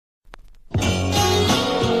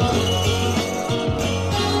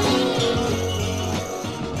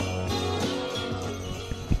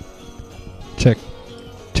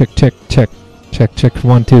Check.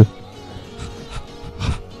 1, 2.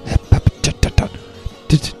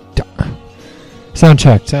 Sound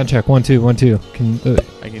check. 1, 2, 1, 2.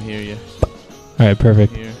 I can hear you. All right,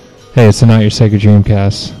 perfect. Hey, it's the Not Your Sacred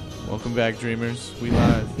Dreamcast. Welcome back, dreamers. We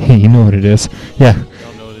live. Hey, you know what it is. Yeah.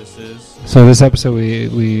 Y'all know what this is. So this episode,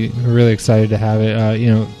 we're really excited to have it. I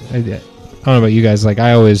don't know about you guys. Like,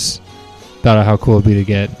 I always thought of how cool it'd be to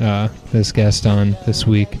get this guest on this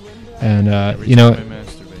week, and Every time I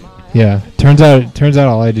masturbate. yeah. Turns out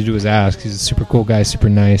all I had to do was ask. He's a super cool guy, super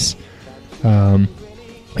nice.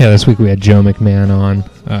 This week we had Joe McMahon on.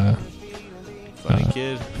 Funny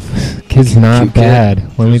kid. Kid's not Cute bad.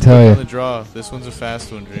 kid. Let me Just tell quick you. on the draw. This one's a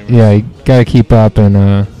fast one, dreamers. Yeah, you gotta keep up, and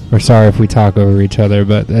we're sorry if we talk over each other,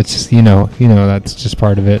 but that's just you know that's just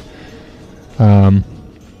part of it. I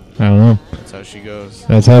don't know. That's how she goes.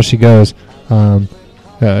 That's how she goes.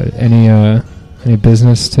 Any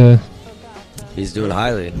business to? He's doing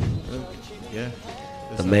highly. Yeah.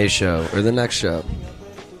 The May show or the next show.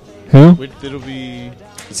 Who? It'll be.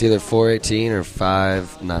 It's either 418 or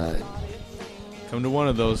 59. Come to one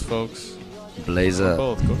of those, folks. Blaze Go to up.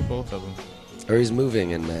 both. Go to both of them. Or he's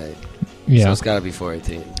moving in May. Yeah. So it's got to be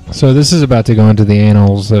 418. So this is about to go into the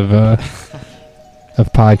annals of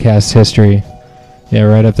podcast history. Yeah,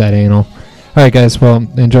 right up that anal. All right, guys. Well,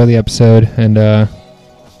 enjoy the episode and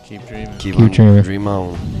Keep dreaming. Keep on dreaming. Dream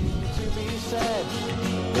on.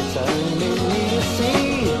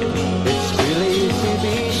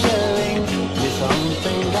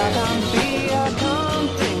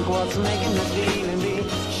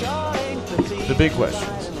 The big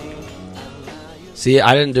questions. See,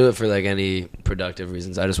 I didn't do it for like any productive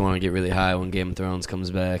reasons. I just want to get really high when Game of Thrones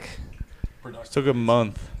comes back. It took a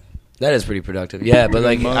month. That is pretty productive. Yeah, but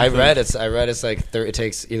like month I read it's like it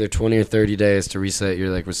takes either 20 or 30 days to reset your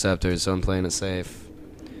like receptors, so I'm playing it safe.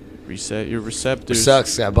 Reset your receptors. Which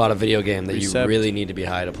sucks. I bought a video game that Recept. you really need to be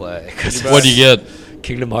high to play. What'd you get?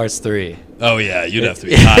 Kingdom Hearts 3. Oh yeah, you'd have to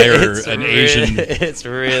be higher It's an Asian.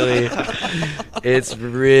 It's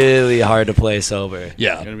really hard to play sober.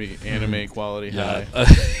 Yeah. It's gonna be anime quality high.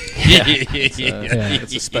 Yeah.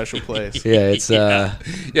 It's a special place. Yeah, it's Yeah,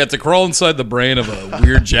 to crawl inside the brain of a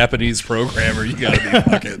weird Japanese programmer, you gotta be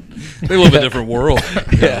fucking. They live in a different world.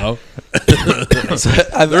 You know?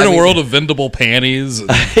 They're in a world of vendable panties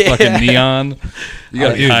and fucking neon. You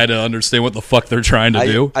gotta be high to understand what the fuck they're trying to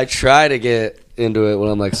do. I try to get into it when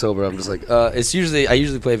I'm like sober. I'm just like I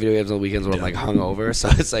usually play video games on the weekends when I'm like hungover, so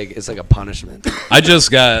it's like a punishment. I just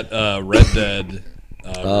got Red Dead.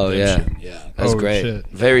 Redemption. Yeah. That's Oh, great. shit.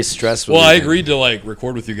 Very stressful. Well, I weekend. agreed to like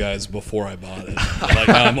record with you guys before I bought it. Like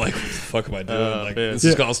now I'm like, what the fuck am I doing? Like man. this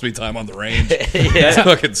is costing me time on the range. This Yeah.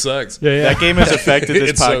 fucking sucks. Yeah. That game has affected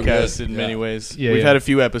this It's so podcast good. in many ways. Yeah, We've yeah. had a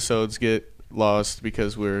few episodes get lost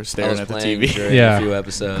because we're I staring was at the playing TV. during Yeah. a few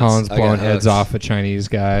episodes. Colin's I got blowing heads hooked. off of Chinese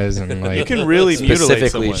guys and You like can really mutilate Specifically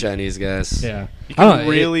someone. Chinese guys. yeah. You I don't can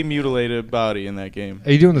know, really mutilate a body in that game.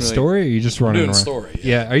 Are you doing the Really. story or are you just running doing around? story,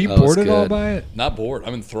 Yeah. Are you Oh, bored it's at all good. by it? Not bored.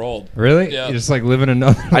 I'm enthralled. Really? Yeah. You're just like living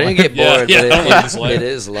another I didn't get Yeah, bored, yeah, I don't like but this life. it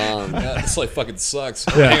is long. Yeah, this like fucking sucks.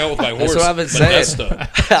 Yeah. Hang out with my horse. That's what I've been saying.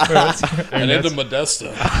 Modesta. And into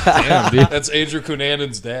Modesta. Damn, dude. That's Andrew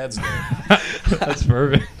Cunanan's dad's name. That's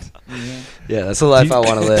perfect. Yeah, that's the life I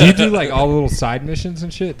want to live. Do you do like all the little side missions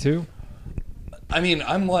and shit too? I mean,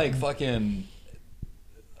 I'm like fucking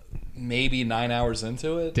maybe 9 hours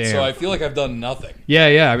into it. Damn. So I feel like I've done nothing.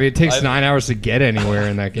 Yeah. I mean, it takes I've- 9 hours to get anywhere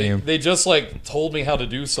in that game. They just like told me how to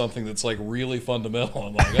do something that's like really fundamental.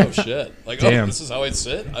 I'm like, oh shit. Like, Damn. oh, this is how I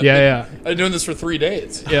sit? I've been doing this for 3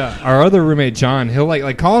 days. Yeah, our other roommate John, he'll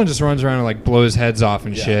like Colin just runs around and like blows heads off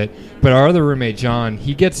and Yeah. shit. But our other roommate John,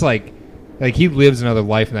 he gets like he lives another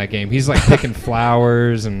life in that game. He's like picking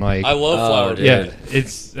flowers and like I love flower dude. dude. yeah,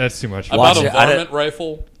 that's too much. I Watch bought a it. I varmint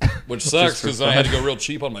rifle, which sucks for because I had to go real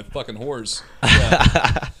cheap on my fucking horse.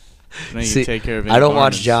 Yeah. Now you See, take care of I don't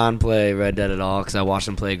watch varmints. John play Red Dead at all because I watched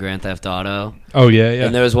him play Grand Theft Auto. Oh yeah.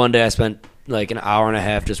 And there was one day I spent like an hour and a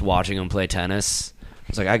half just watching him play tennis. I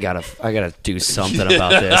was like, I gotta do something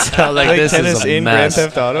about this. I was like, Like this tennis is a in Grand mess.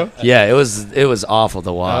 Theft Auto? Yeah, it was awful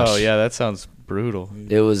to watch. Oh yeah, that sounds brutal.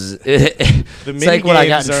 It was. It's like when I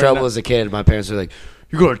got in mini-games are trouble not- as a kid. My parents were like,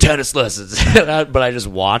 "You're going to tennis lessons," but I just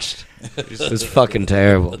watched. It was fucking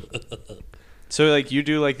terrible. So like you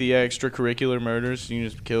do like the extracurricular murders? You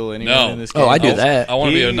just kill anyone No. in this game? Oh, I do that. I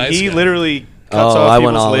want to be a nice He guy. literally cuts Oh, off I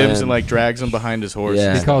went people's all limbs in. and like drags them behind his horse.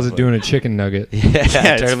 Yeah. He calls it doing a chicken nugget. Yeah, it's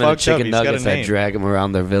turn them into fucked up. chicken He's got a nuggets. I name. drag them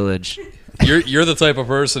around their village. You're the type of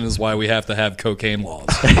person is why we have to have cocaine laws.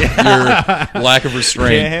 Your lack of Can't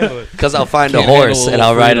restraint. handle it. Because I'll find a Can't handle horse a and little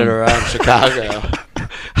I'll ride it freedom. around Chicago.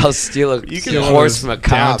 I'll steal a You can horse from a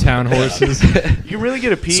cop. Downtown horses. You can really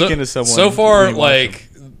get a peek into someone. So far, when you watch like,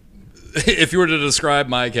 if you were to describe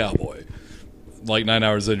my cowboy, like 9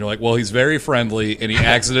 hours in, you're like, well, he's very friendly, and he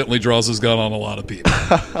accidentally draws his gun on a lot of people.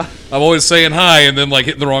 I'm always saying hi, and then like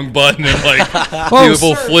hitting the wrong button, and like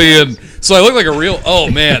people fleeing. So I look like a real. Oh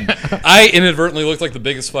man, I inadvertently looked like the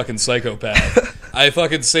biggest fucking psychopath. I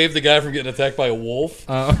fucking saved the guy from getting attacked by a wolf,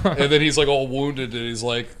 and then he's like all wounded, and he's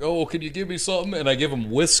like, "Oh, can you give me something?" And I give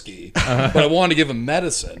him whiskey, but I wanted to give him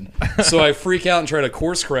medicine, so I freak out and try to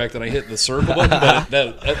course correct, and I hit the circle button, but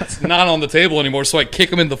that's not on the table anymore. So I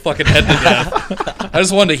kick him in the fucking head to death. I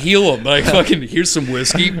just wanted to heal him, but I fucking here's some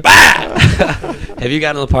whiskey. Bah! Have you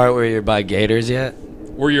gotten to the part where you're by gators yet?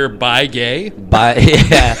 Were you bi-gay?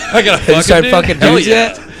 Yeah. I got Have you started fucking dudes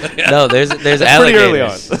yet? No, there's That's alligators. pretty early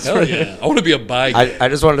on. Hell yeah! I want to be a bi-gay. I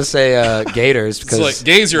just wanted to say gators because It's like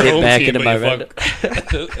gay's your get home back team, into but my you red- fuck.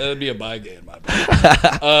 That'd be a bi-gay in my book.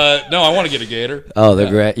 No, I want to get a gator. Oh, they're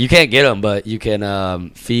great. You can't get them, but you can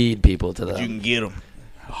feed people to them. You can get them.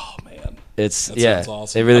 Oh man, It's that yeah. sounds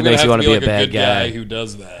awesome. It really I'm gonna makes you have want to be a like bad good guy. who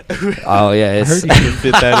does that. Oh yeah, it's heard You can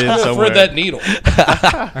fit that in I've somewhere. heard that needle.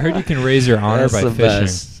 I heard you can raise your honor That's by the fishing.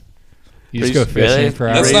 best. You just go fishing Really? for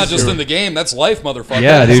That's hours. not just in the game. That's life, motherfucker.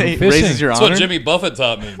 Yeah, dude. Say, Fishing. raises your That's honor. what Jimmy Buffett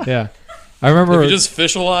taught me. Yeah, I remember. If you just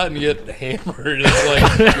fish a lot and you get hammered, it's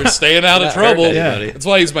like you're staying out of trouble. anybody. That's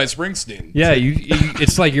why he's my Springsteen. Yeah, you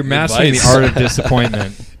it's like you're mastering the Advice. art of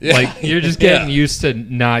disappointment. Yeah. Like you're just getting Yeah. used to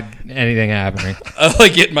not anything happening. I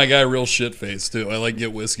like getting my guy real shit faced too. I like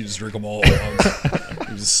get whiskey, just drink them all at once.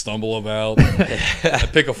 You just stumble them out. I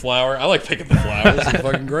pick a flower. I like picking the flowers. They're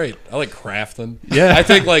fucking great. I like crafting. Yeah. I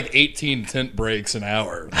take like 18 tent breaks an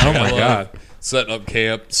hour. Oh my I love God. Setting up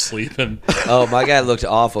camp, sleeping. Oh, my guy looked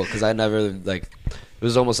awful because I never like. It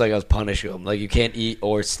was almost like I was punishing him. Like you can't eat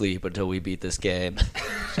or sleep until we beat this game,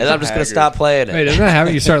 and I'm just gonna stop playing it. Wait, doesn't that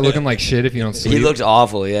happen? You start looking like shit if you don't sleep. He looked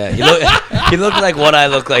awful. Yeah, he looked like what I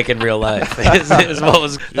look like in real life. Is what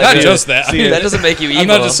was Not just that. See, that doesn't make you evil. I'm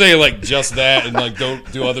not just saying like just that and like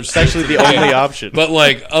don't do other stuff. It's actually the only option. But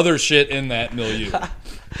like other shit in that milieu.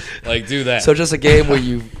 Like do that. So just a game where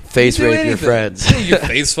you face Do rape your anything. friends, Yeah, you can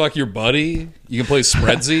face fuck your buddy. You can play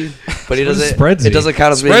Spreadsy. but he What is doesn't. Spreadsy? It doesn't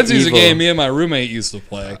count as being Spreadsy's a evil. game me and my roommate used to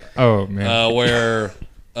play. Oh man. Where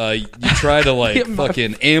you try to like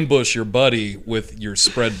fucking ambush your buddy with your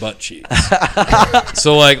spread butt cheeks.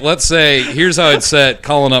 So like, let's say here's how I'd set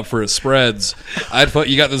Colin up for his spreads. I'd put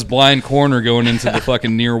you got this blind corner going into the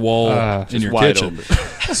fucking near wall in your wide kitchen.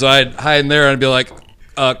 So I'd hide in there and I'd be like,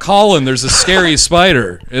 Colin, there's a scary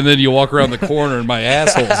spider, and then you walk around the corner and my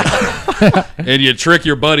asshole's out, and you trick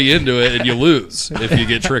your buddy into it and you lose if you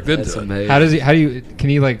get tricked That's into it. amazing. How does he? How do you?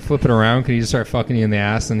 Can he like flip it around? Can he just start fucking you in the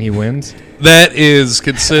ass and he wins? That is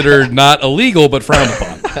considered not illegal but frowned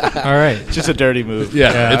upon. All right. Just a dirty move.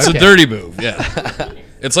 Yeah, it's okay. a dirty move. Yeah,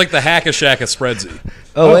 it's like the hack a shack of Spreadsy.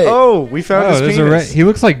 Oh wait, Oh, we found Oh, his there's penis. he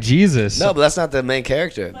looks like Jesus. no, but that's not the main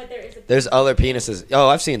character. But there is a There's other penises. Oh,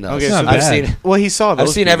 I've seen those. Okay, It's so not I've bad. seen. Well, he saw those.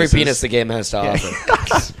 I've seen every penises. penis the game has to offer. you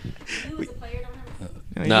as a player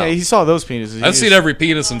don't have No. Yeah, he saw those penises. He I've seen just- every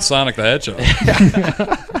penis in Sonic the Hedgehog.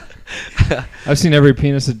 I've seen every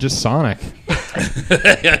penis at just Sonic.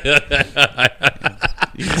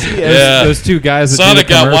 You can see Yeah. Those two guys. That Sonic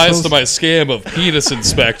do the got wise commercials. to my scam of penis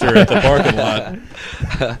inspector at the parking lot.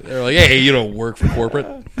 They're like, "Hey, you don't work for corporate."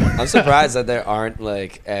 I'm surprised that there aren't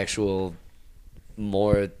like actual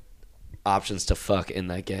more options to fuck in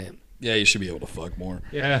that game. Yeah, you should be able to fuck more.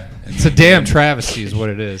 Yeah, it's a damn travesty, is what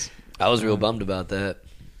it is. I was real bummed about that.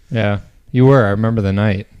 Yeah, you were. I remember the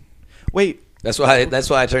night. Wait, That's why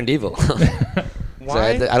I turned evil. So why?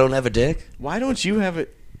 I don't have a dick. Why don't you have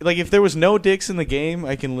it? Like, if there was no dicks in the game,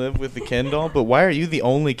 I can live with the Ken doll. But why are you the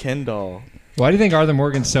only Ken doll? Why do you think Arthur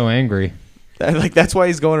Morgan's so angry? That's why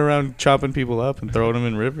he's going around chopping people up and throwing them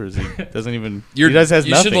in rivers. He doesn't even. You he does has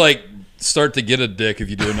should nothing. like start to get a dick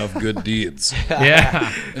if you do enough good deeds,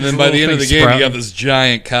 Yeah, and then by the end of the game, you have this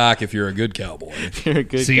giant cock if you're a good cowboy. You're a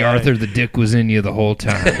good See, guy. Arthur, the dick was in you the whole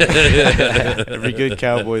time. Every good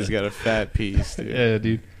cowboy's got a fat piece, dude. Yeah,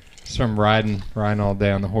 dude. Just from riding all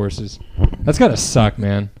day on the horses. That's gotta suck,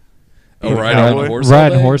 man. Oh, riding on a horse, all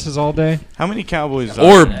riding day? horses all day. How many cowboys?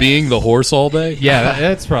 or being the horse all day. Yeah,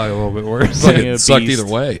 that's probably a little bit worse. Fucking a It sucked beast. either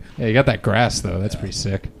way. Yeah, you got that grass though. That's pretty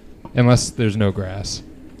sick. Unless there's no grass.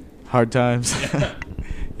 Hard times.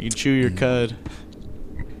 You can chew your cud.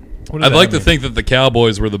 What does I'd that like to mean? think that the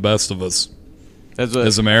Cowboys were the best of us. That's what,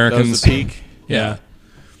 As Americans. That was the peak. Yeah.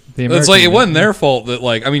 The It's like it American- wasn't their fault that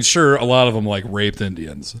like I mean sure a lot of them like raped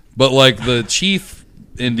Indians, but like the chief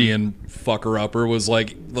Indian fucker-upper was,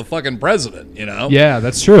 like, the fucking president, you know? Yeah,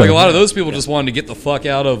 that's true. Like, a lot of those people just wanted to get the fuck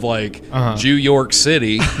out of, like, New York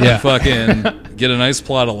City. Yeah. Fucking get a nice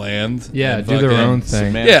plot of land. Yeah, and do their fucking- own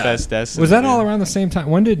thing. Manifest destiny. Was that all around the same time?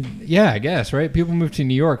 When did? Yeah, I guess right. People moved to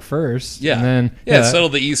New York first. Yeah. and then it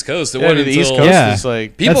settled the East Coast. It Yeah, wasn't the East until- Coast Yeah. is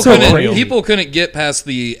like People That's so couldn't. crazy. People couldn't get past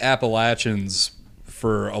the Appalachians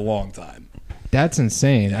for a long time. That's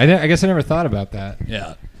insane. I guess I never thought about that.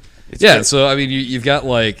 Yeah, It's yeah. great. So I mean, you've got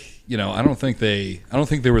like I don't think they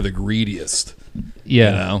were the greediest.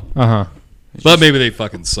 Yeah. You know? But maybe they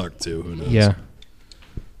fucking suck too. Who knows? Yeah.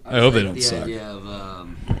 I hope they don't the suck. idea of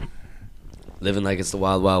living like it's the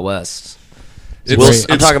Wild Wild West. It's-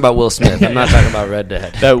 I'm talking about Will Smith. I'm not talking about Red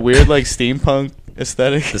Dead. that weird like steampunk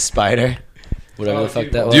aesthetic. The spider, whatever the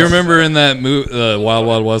fuck that was. Do you remember in that Wild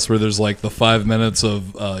Wild West where there's like the 5 minutes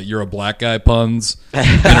of you're a black guy puns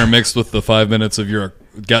intermixed with the 5 minutes of you're a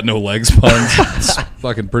got no legs puns? It's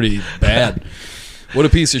fucking pretty bad. What a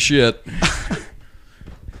piece of shit.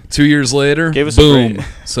 2 years later, Gave us a boom, great-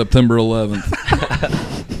 September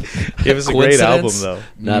 11th. Give us a great album Coincidence? though.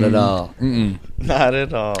 Not at all. Not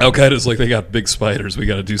at all. Al Qaeda's like they got big spiders. We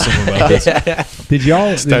got to do something about this. Did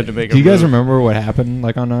y'all? time to make do a you guys move. remember what happened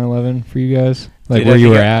like on 9/11 for you guys? Like Dude, where I you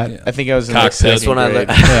think were I- at? Yeah. I think I was in like Cockpit. That's when I second learned.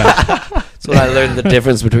 grade. Yeah. That's when I learned the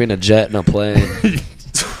difference between a jet and a plane.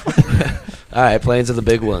 All right, planes are the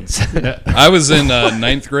big ones. I was in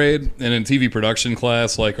ninth grade and in TV production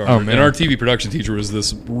class. Like Oh, man. and our TV production teacher was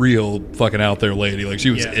this real fucking out there lady. Like she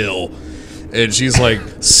was ill, and she's like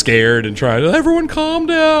scared and trying to everyone calm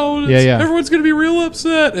down. Yeah. Everyone's gonna be real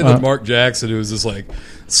upset. And then Mark Jackson, who was this like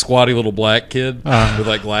squatty little black kid with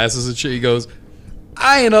like glasses and shit, he goes,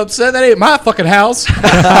 "I ain't upset. That ain't my fucking house."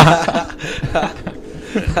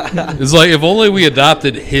 It's like if only we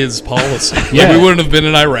adopted his policy. Like, Yeah. we wouldn't have been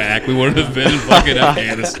in Iraq. We wouldn't have been in fucking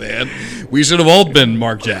Afghanistan. We should have all been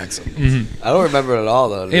Mark Jackson. I don't remember it at all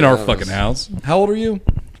though. to Ain't be our honest. fucking house. How old are you?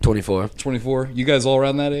 24. 24. You guys all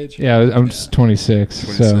around that age? Yeah, I'm just 26.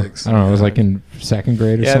 26. So I don't know. I was like in second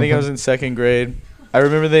grade or Yeah, I something. think I was in second grade. I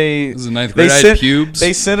remember they. This is in ninth They grade. I had sent, pubes.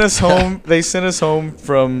 they sent us home. They sent us home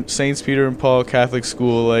from Saints Peter and Paul Catholic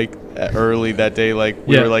School like early that day. Like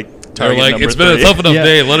we Yeah. were like They're target like, number it's been a 3. tough enough Yeah.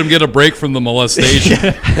 day. Let him get a break from the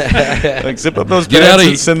molestation. Like zip up those Get pants out of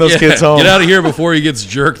and send those yeah, kids home. Get out of here before he gets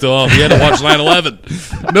jerked off. He had to watch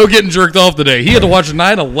 9/11. No getting jerked off today. He had to watch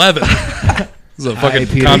 9/11. This is a fucking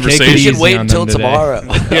Peter, take it conversation. We easy should wait on until them today. tomorrow.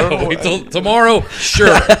 Yeah, wait till tomorrow,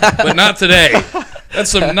 sure, but not today. That's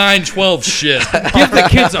some 9/12 shit. Give the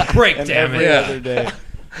kids a break, And damn every it. Yeah. other day.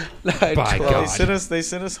 By They God. sent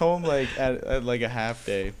us home like at like a half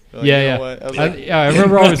day. Like, Yeah, you know yeah. what? I was I, like, yeah, I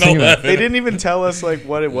remember always thinking that. they didn't even tell us like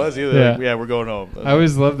what it was either. Yeah. Like, yeah, we're going home. I was I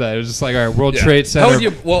always loved that. It was just like, all right, World Yeah. Trade How Center. old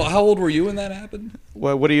you, well, how old were you when that happened?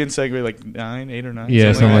 what are you in second grade? Like 9, 8 or 9?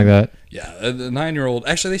 Yeah, something like that. Yeah, the 9-year-old.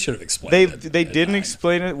 Actually, they should have explained. They it they at didn't 9.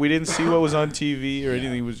 explain it. We didn't see what was on TV or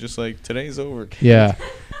anything. It was just like today's over. Yeah.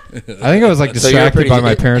 I think I was like So you were distracted pretty- by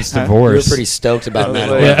my parents' Huh? We were divorce. pretty stoked I about was 9/11.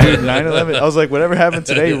 like, Yeah. dude, 9/11. I was like, whatever happened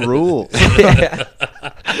today rules.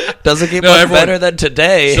 Doesn't get No, much everyone- better than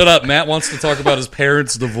today. Shut up, Matt wants to talk about his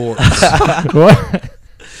parents' divorce. What?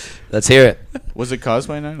 Let's hear it. Was it caused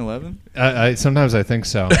by 9/11? I sometimes I think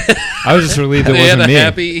so. I was just relieved it They had wasn't a me.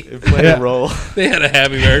 happy. It played Yeah. a role. They had a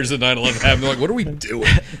happy marriage at 9/11 happened. They're like, what are we doing?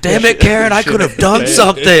 Damn it, Karen! I could have done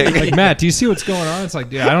something. Like, Matt, do you see what's going on? It's like,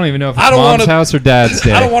 dude, I don't even know if I it's don't mom's wanna- house or dad's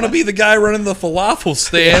day. I don't want to be the guy running the falafel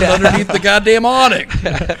stand underneath the goddamn awning.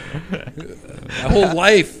 My whole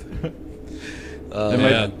life.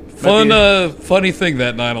 Yeah. Funny thing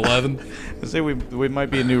that 9/11. I say we might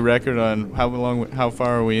be a new record on how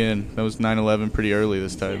far are we in? That was 9/11 pretty early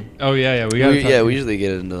this time. Oh yeah, we got. We usually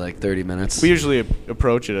get into like 30 minutes. We usually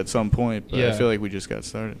approach it at some point, but I Yeah. feel like we just got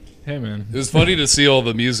started. Hey man. It was funny to see all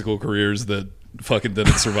the musical careers that fucking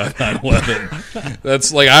didn't survive 9/11.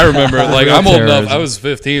 That's like I remember. Like Real I'm old enough. terrorism. I was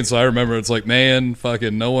 15, so I remember. It's like, man,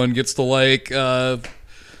 fucking no one gets to like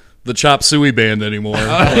the Chop Suey band anymore.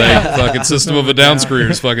 Like fucking System of a Down's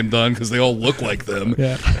career is fucking done because they all look like them,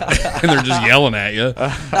 Yeah. and they're just yelling at you.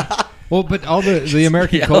 Well, but all the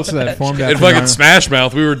American culture that formed And after fucking 9/11 Smash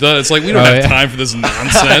Mouth, we were done. It's like we don't Oh, have yeah. time for this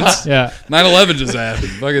nonsense. Yeah. 9/11 just happened.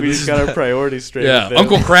 Fucking We this just is- got our priorities straight. yeah, with them.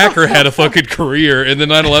 Uncle Cracker had a fucking career, and then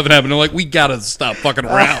 9/11 happened. They're like, we gotta stop fucking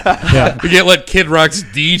around. Yeah. We can't let Kid Rock's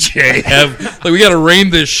DJ have. Like, we gotta rein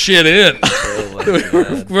this shit in. Oh my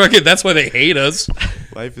God. Fucking, that's why they hate us.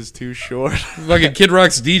 Life is too short. Fucking Kid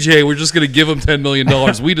Rock's DJ, we're just gonna give him $10 million.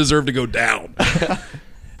 We deserve to go down.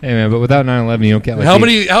 Hey man, but without 9/11, you don't get like How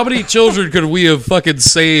many children could we have fucking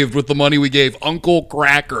saved with the money we gave Uncle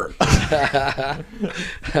Cracker? I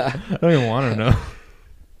don't even want to know.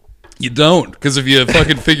 You don't, because if you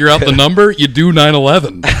fucking figure out the number, you do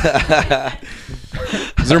 9/11.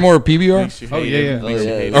 Is there more PBR? Oh, yeah. Makes you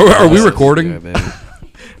hate it. Are we recording?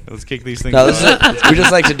 Let's kick these things No, off. we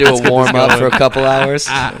just like to do a warm up for a couple hours,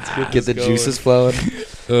 get the going. juices flowing.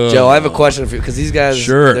 Joe, I have a question for you because these guys,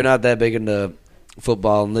 Sure. they're not that big into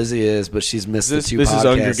football, and Lizzie is, but she's missed This- the two this is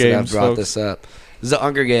Hunger podcasts that I've Games, brought folks. this up. This is the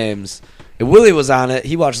Hunger Games. And Willie was on it.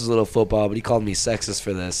 He watches a little football, but he called me sexist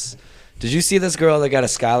for this. Did you see this girl that got a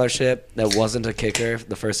scholarship that wasn't a kicker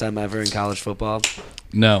the first time ever in college football?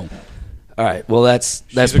 No. All right. Well, that's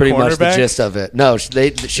a pretty much the cornerback? gist of it. No,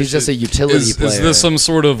 she's just a utility player. Is this some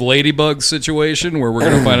sort of ladybug situation where we're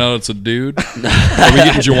going to find out it's a dude? Are we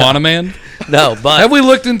getting Joanna Man? No, but Have we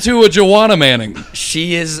looked into a Joanna Manning?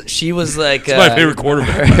 she was like It's my favorite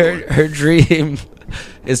quarterback. Her dream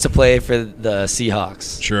is to play for the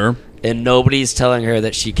Seahawks, Sure. and nobody's telling her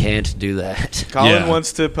that she can't do that. Colin Yeah.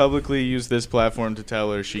 wants to publicly use this platform to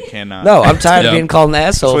tell her she cannot. No, I'm tired of Yeah. being called an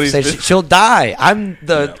asshole. That's what Say he's- she'll die. I'm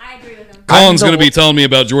the I agree with him. Colin's the going to be one- telling me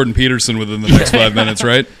about Jordan Peterson within the next 5 minutes,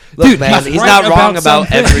 right? look, Dude, man. he's He's right not wrong about about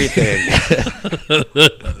something. everything.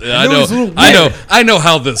 Yeah, I know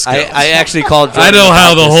how this goes. I actually called. I Jordan know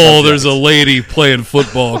how about the this whole subject. there's a lady playing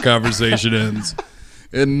football conversation ends.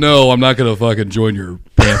 And no, I'm not going to fucking join your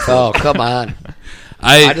pamphlet. Oh, come on!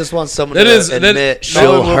 I just want someone to admit No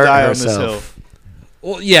she'll one will hurt die on this hill. herself.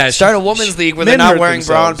 Well, yeah. Start a women's league where men they're not hurt wearing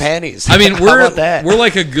bra and themselves. panties. I mean, How we're about that? we're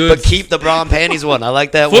like a good But keep the bra and panties one. I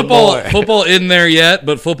like that one football. more. Football in there yet,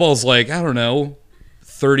 but football's like I don't know,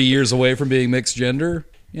 30 years away from being mixed gender.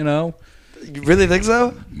 You know? You really think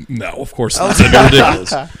so? No, of course not. That'd be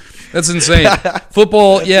ridiculous. That's insane.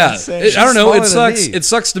 Football, yeah. insane. I don't know. It She's smaller than sucks. me. It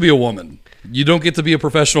sucks to be a woman. You don't get to be a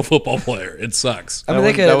professional football player. It sucks. I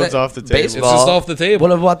mean, That one's off the table. It's Baseball. just off the table.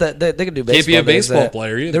 What about that? They could do baseball. Can't be a There's baseball that-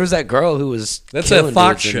 player either. There was that girl who was. That's a killing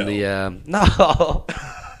Fox dudes in show. The, no.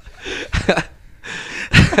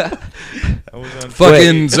 That was on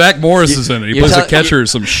Fucking Zach Morris is in it. He you plays tell- a catcher or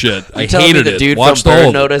some shit. I You telling me hated the it. dude Watched from all Burn of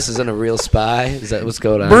it. Notice isn't a real spy? Is that what's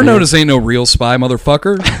going on? Burn here? Notice ain't no real spy,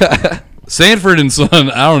 motherfucker. Sanford and Son,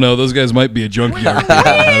 I don't know. Those guys might be a junkyard.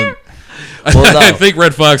 Well, no. I think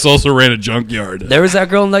Red Fox also ran a junkyard. There was that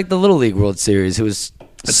girl in like the Little League World Series who was.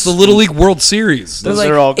 It's the Little League World Series. They're Those like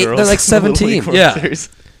are all eight- girls. they're like The Little 17. League World Yeah. Series.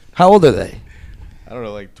 How old are they? I don't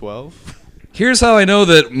know, like 12. Here's how I know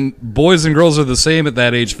that boys and girls are the same at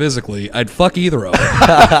that age physically. I'd fuck either of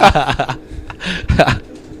them.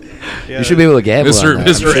 Yeah, You should be able to gamble. Mr. on that.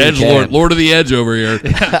 I'm sure you Edge can. Lord, Lord of the Edge over here.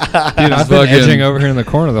 Dude, I've been fucking- edging over here in the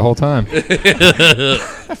corner the whole time.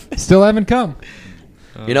 Still haven't come.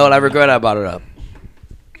 You know what? I regret I brought it up.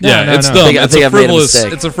 Yeah, no, it's no. dumb. I It's think a I've made a frivolous.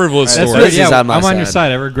 mistake. It's a frivolous That's story. This yeah, is on my I'm on your side.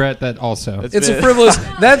 side. I regret that also. It's a frivolous.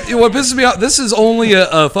 That what pisses me off. This is only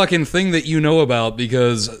a fucking thing that you know about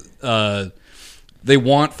because they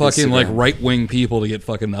want fucking Instagram. like right wing people to get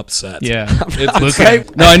fucking upset. Yeah. It's, Okay.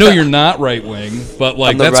 no, I know you're not right wing, but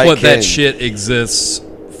like I'm the that's right what that king. shit exists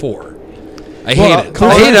for. I Well, hate it. there's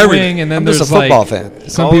I hate a everything. wing, and then I'm there's just a football like fan.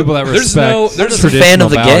 some people that There's respect. no- there's just a fan of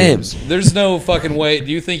the traditional game. values. There's no fucking way.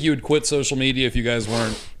 Do you think you would quit social media if you guys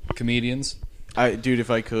weren't comedians? Dude,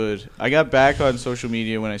 if I could. I got back on social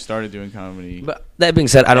media when I started doing comedy. But that being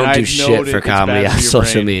said, I don't And do I've shit noted for it's comedy bad on for your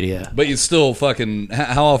social brain. media. But you still fucking.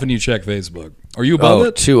 How often you check Facebook? Are you above Oh,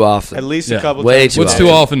 it? too often. At least Yeah. a couple Way times. too What's often.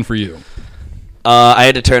 too often for you? I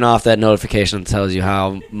had to turn off that notification that tells you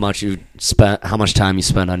how much you spent, how much time you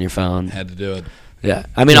spent on your phone. Had to do it. Yeah,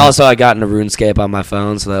 I mean, also I got into RuneScape on my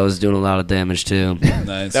phone, so that was doing a lot of damage too.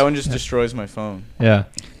 Nice. That one just destroys my phone. Yeah.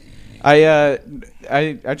 I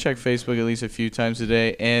check Facebook at least a few times a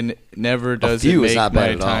day, and never does few it is make not my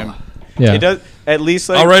bad at all. time. Yeah. It does at least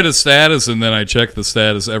like I'll write a status and then I check the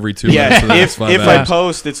status every 2 minutes. yeah. for the next If 5 I hours.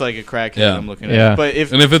 post, it's like a crackhead Yeah. I'm looking Yeah. at. But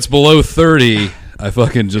if And if it's below 30, I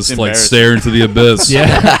fucking just It's like embarrassing. stare into the abyss.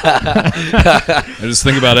 Yeah. I just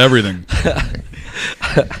think about everything.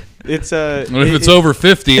 it's And if it's over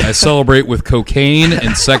 50, I celebrate with cocaine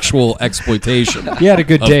and sexual exploitation. You had a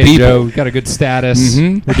good Of day, people. Joe. You got a good status.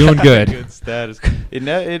 Mhm. We're doing good. good status.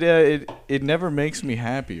 It never makes me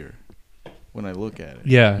happier when I look at it.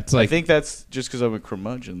 Yeah. It's I like think that's just because I'm a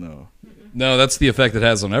curmudgeon, though. No, that's the effect it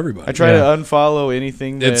has on everybody. I try Yeah. to unfollow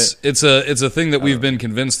anything that It's a thing that we've been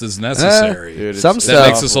convinced is necessary. Dude, Some it's stuff- that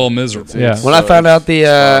makes awful. us all miserable. Yeah. When I found out the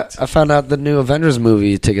fucked. I found out the new Avengers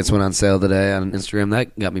movie tickets went on sale today on Instagram,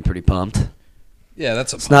 that got me pretty pumped. Yeah,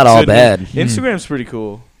 that's a It's not all Good bad. news. Instagram's pretty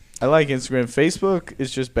cool. I like Instagram. Facebook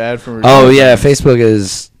is just bad for. Oh yeah, Facebook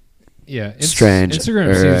is yeah. Strange, Instagram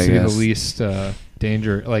or, seems I to be the guess. least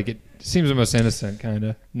danger. Like it seems the most innocent, kind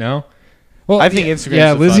of. No. Well, I think yeah, Instagram's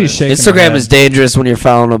Yeah, the Lizzie's funnest. shaking. her Instagram head. is dangerous when you're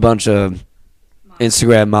following a bunch of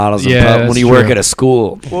Instagram models Yeah, when that's you work true. at a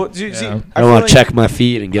school. Well, do you see, Yeah. I don't want to check my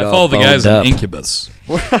feed and get I all follow the guys boned in up. Incubus.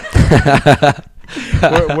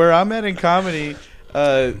 where I'm at in comedy,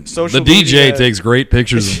 social The DJ media, takes great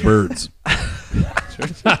pictures of birds.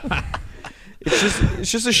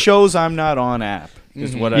 It's just a shows I'm not on app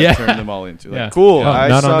is what Yeah. I've turned them all into. Like, Yeah. cool, Yeah, I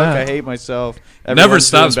not on suck, that. I hate myself. Never Everyone's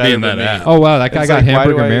stops doing being better that than me. app. Oh wow, that guy It's got like, why do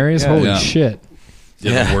Hamburger I- Mary's. yeah. Holy Yeah. shit!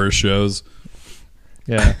 Yeah, the worst shows.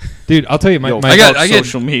 Yeah, dude, I'll tell you, my Yo, my I got- fuck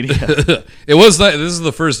social media. It was this is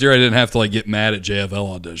the first year I didn't have to like get mad at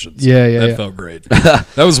JFL auditions. Yeah, yeah, that yeah. felt great. That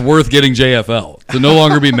was worth getting JFL to no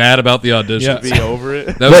longer be mad about the auditions. Yeah. Be over it.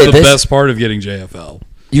 That was Wait, the this- best part of getting JFL.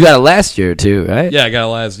 You got it last year too, right? Yeah, I got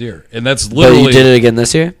it last year, and that's But literally you did it again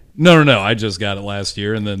this year. no. I just got it last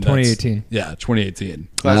year, and then 2018. Yeah, 2018.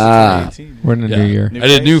 Class Ah. of 2018. We're in the Yeah. new year. New I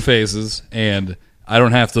did face? New Faces, and I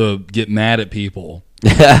don't have to get mad at people,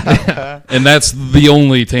 and that's the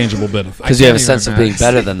only tangible benefit. Because you have a can't sense even of being imagine.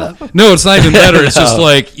 better than them. No, it's not even better. It's just No.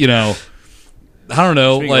 like I don't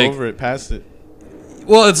know, Being like over it, past it.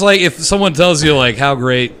 well, it's like if someone tells you like how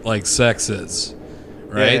great like sex is,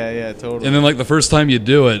 right? Yeah, totally. And then like the first time you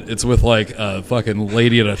do it, it's with like a fucking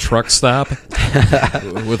lady at a truck stop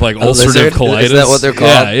with like lizard? ulcerative colitis. Is that what they're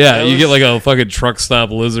called? Yeah. You get like a fucking truck stop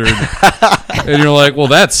lizard, and you're like, well,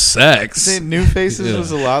 that's sex. Say New Faces Yeah.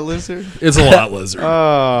 was a lot lizard. It's a lot lizard.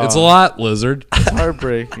 Oh, It's a lot lizard. It's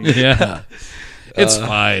heartbreaking. Yeah. It's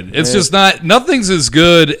fine. It's just nothing's as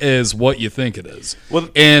good as what you think it is. Well-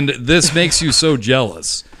 And this makes you so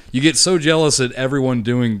jealous. You get so jealous at everyone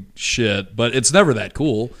doing shit, but it's never that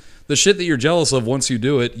cool. The shit that you're jealous of, once you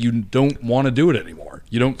do it, you don't want to do it anymore.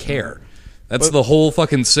 You don't care. That's the whole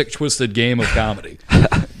fucking sick, twisted game of comedy.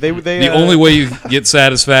 The only way you get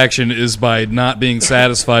satisfaction is by not being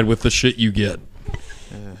satisfied with the shit you get.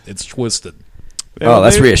 It's twisted. Oh,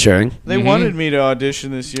 that's reassuring. They wanted me to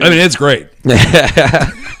audition this year. I mean, it's great.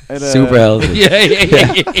 And, Super healthy.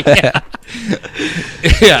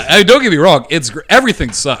 Yeah. I mean, don't get me wrong.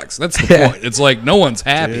 Everything sucks. That's the point. It's like no one's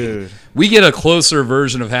happy. Dude. We get a closer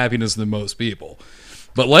version of happiness than most people.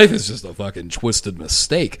 But life is just a fucking twisted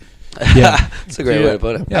mistake. Yeah, That's a great Dude, way to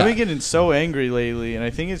put it. Yeah. I've been getting so angry lately, and I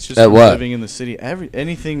think it's just At from what? living in the city.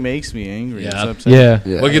 Anything makes me angry. It's Yeah. upsetting. yeah.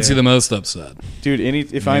 Yeah. What gets you the most upset? Dude.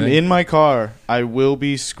 If I'm Anything? in my car, I will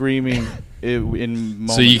be screaming in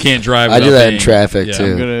moments. So you can't drive. I do without that in being- traffic, yeah.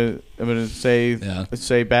 too. I'm gonna say Yeah.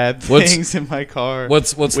 say bad What's- things in my car.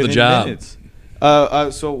 What's the within job? minutes.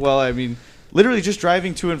 I mean, literally just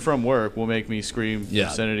driving to and from work will make me scream Yeah.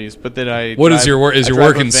 obscenities. But then I What is drive- your work? Is I your drive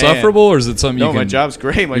work a van. insufferable, or is it something No, you can? my job's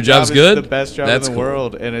great. My Your job's job good? is the best job That's in the cool.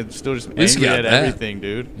 world, and it's still just least you angry got at that. everything,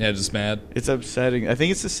 dude. Yeah, just mad. It's upsetting. I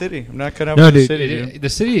think it's the city. I'm not cut out No, for the dude, city, dude. the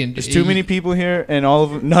city. There's too many people here, and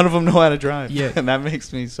none of them know how to drive. Yeah. and that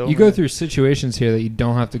makes me so. You go mad. through situations here that you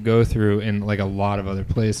don't have to go through in like a lot of other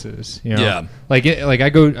places. You know? Yeah. Like I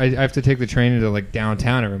have to take the train into like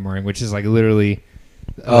downtown every morning, which is like literally.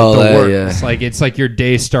 Oh, the yeah, worst. yeah. It's like your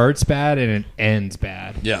day starts bad and it ends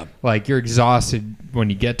bad. Yeah. Like you're exhausted when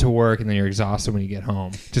you get to work, and then you're exhausted when you get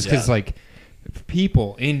home. Just because Yeah. like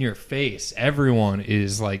people in your face, everyone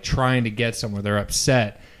is like trying to get somewhere. They're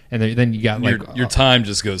upset, and then you got like Your time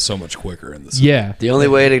just goes so much quicker in the city. yeah. The only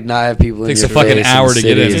way to not have people Takes in a your fucking face in hour the to get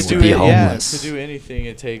city in. is to to do be it, yeah, homeless. to do anything,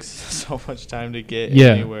 it takes so much time to get Yeah.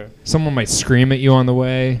 anywhere. Someone might scream at you on the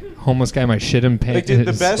way. Homeless guy might shit in pants. Like, dude,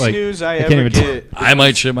 the best news I can't ever even get. I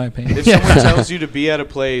might shit my pants. If someone tells you to be at a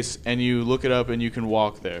place and you look it up and you can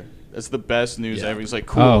walk there, that's the best news Yeah. ever. It's like,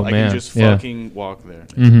 cool, Oh, I man. can just Yeah. fucking walk there.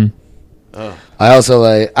 Mm-hmm. I also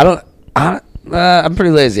like. I'm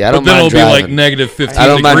pretty lazy. I But don't then it'll mind be like driving. negative 15 I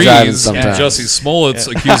don't mind driving degrees, and sometimes. Jussie Smollett's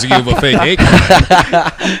accusing you of a fake hate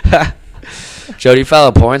crime. Joe, do you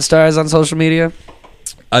follow porn stars on social media?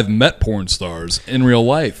 I've met porn stars in real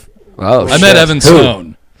life. Oh, I shit. met Evan Who?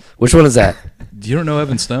 Stone. Which one is that? You don't know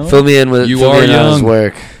Evan Stone? Fill me in with. You fill me are in on his young.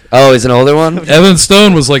 work. Oh, he's an older one. Evan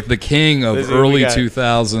Stone was like the king of Listen, we early got-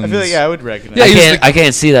 2000s. I feel like I would recognize. Yeah, I he was can't. the- I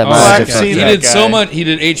can't see that. Oh, much. I've Fuck seen He you. that did so guy. much. He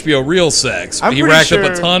did HBO Real Sex. I'm He pretty racked up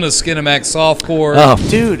sure- a ton of Skinamax softcore. Oh,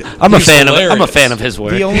 Dude, I'm a He's fan of. I'm a hilarious. fan of his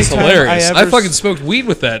work. the only He's time hilarious. I I ever fucking smoked weed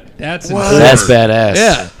with that. That's What? insane. That's badass.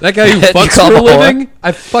 Yeah, that guy who You fucks call for a him a whore? living.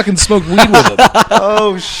 I fucking smoked weed with him.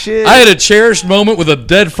 Oh shit! I had a cherished moment with a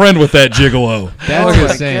dead friend with that gigolo. That's Oh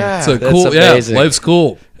my insane. God. It's a That's cool. amazing. Yeah, life's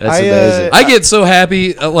cool. That's I, amazing. I get so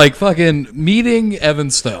happy, like fucking meeting Evan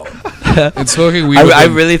Stone and smoking weed. with I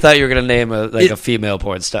him. really thought you were gonna name a female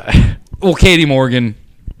porn star. Well, Katie Morgan,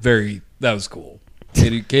 that was cool.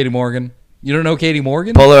 Katie Morgan. You don't know Katie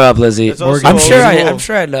Morgan? Pull her up, Lizzie. That's also I'm sure. old. I'm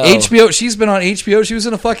sure I know. HBO. She's been on HBO. She was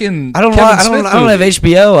in a fucking. I don't. Kevin I Smith don't have movie.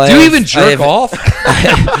 HBO. Do you even jerk off?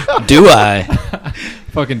 Do I?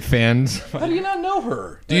 Fucking fans. How do you not know show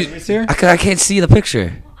her. Do Let you, me see her. I can't see the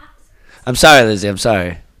picture. I'm sorry, Lizzie. I'm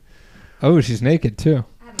sorry. Oh, she's naked too.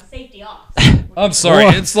 I have my safety off. I'm sorry.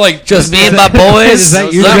 Whoa. It's like Just me and my boys. Is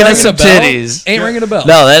that you? Looking Ain't at some ringing a bell? titties. Ain't ringing a bell.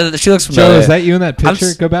 No, she looks Joe, familiar. is that you in that picture?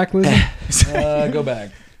 s- Go back, Lizzie. Go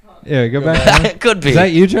back. Yeah, go back. It could be. Is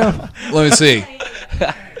that you, Joe? Let me see.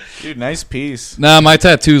 Dude, nice piece. Nah, my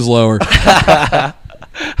tattoo's lower.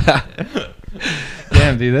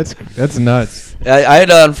 Damn, dude, that's nuts. I had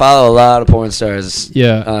to unfollow a lot of porn stars.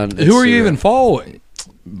 Yeah. On Who are you Instagram. even following?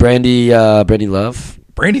 Brandy Love.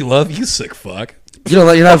 Brandy Love, you sick fuck. You're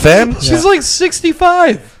not a fan? She's like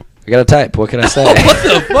 65. I got to type. What can I say? What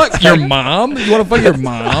the fuck? Your mom? You want to fuck your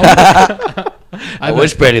mom? I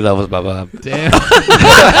wish Brandy Love was my mom. Damn.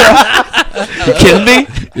 You kidding me?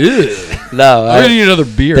 Ew. No. I need another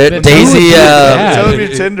beer. Daisy. Tell him your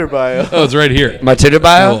Tinder bio. Oh, it's right here. My Tinder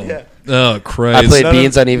bio. Oh, oh I Christ. played None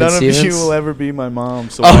Beans of, on Even none Stevens. of you will ever be my mom.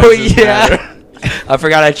 So Oh why does it yeah. matter? I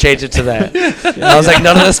forgot I changed it to that. I was like,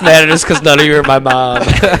 none of this matters because none of you are my mom.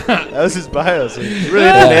 That was his bio. So you really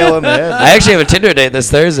hit the nail on the head. I actually have a Tinder date this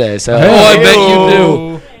Thursday, so Oh, I bet Ew. you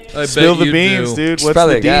do. I Spill bet the you beans, do. dude. What's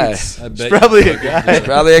probably the a guy. deets? I bet It's probably you a fucking guy. it's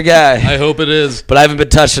probably a guy. I hope it is. But I haven't been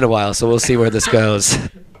touched in a while, so we'll see where this goes.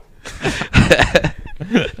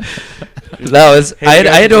 No, it's Hey, I you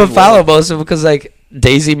guys had to are doing unfollow well. most of them because like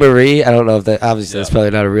Daisy Marie, I don't know if that obviously that's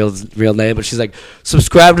probably not a real name, but she's like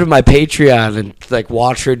subscribe to my Patreon and like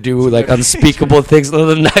watch her do like unspeakable things. And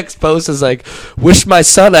then the next post is like wish my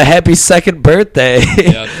son a happy second birthday.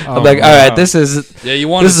 Yeah. I'm like, Oh, all right, wow. this is Yeah, you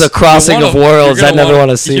want. This is a crossing of worlds I never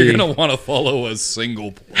wanna see. You're gonna want to follow a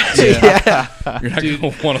single. yeah. You're not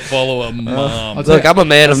gonna want to follow a mom. Look, I'm a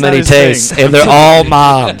man of That's not many his tastes, thing. and they're all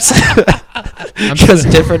moms, just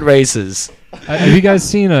different races. Have you guys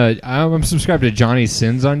seen I'm subscribed to Johnny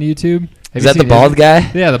Sins on YouTube. Is that the bald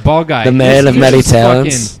guy? Yeah, the bald guy. The man of He's many just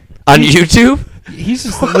talents fucking- on YouTube. He's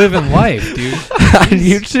just living life, dude. On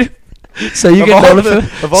YouTube. So you Of get all notified.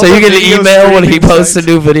 the- of all So you the get an video email when he streaming posts a sites.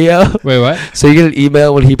 new video. Wait, what? So you get an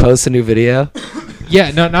email when he posts a new video.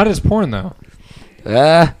 Yeah, no, not his porn though.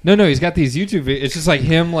 Ah, No, he's got these YouTube videos. It's just like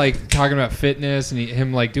him like talking about fitness and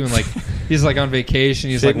him like doing like he's like on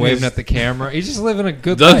vacation. He's like Fitness. waving at the camera. He's just living a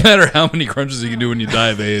good Doesn't life. matter how many crunches you can do when you die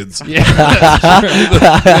of AIDS. Yeah.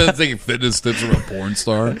 You're taking fitness tips from a porn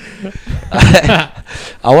star. I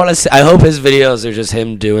want to. I hope his videos are just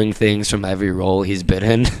him doing things from every role he's been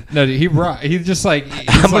in. No, dude, he's just like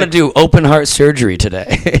I'm gonna do open heart surgery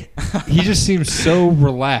today. He just seems so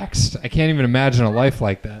relaxed. I can't even imagine a life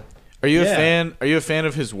like that. Are you Yeah. a fan? Are you a fan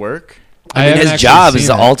of his work? I mean, haven't his actually job seen is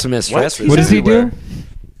the it. ultimate stress What? What does he everywhere. do?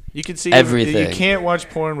 You can see Everything. You can't watch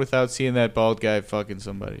porn without seeing that bald guy fucking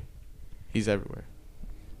somebody. He's everywhere.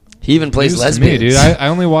 He even plays News to me, lesbians, dude. I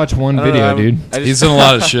only watch one I don't video, know, dude. I just- He's in a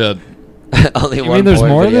lot of shit. Only You one mean there's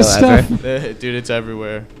porn more of video this ever. stuff? Dude, it's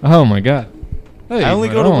everywhere. Oh my god. Hey, I only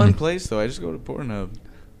right go to on. one place though. I just go to Pornhub.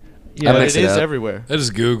 Yeah, I But mix it it is up. everywhere. I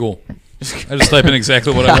just Google. I just type in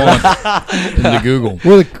exactly what I want into Google.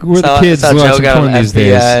 we're the kids that's how Joe watching got porn on these FBI's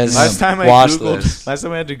days. Last time I watch googled, list. last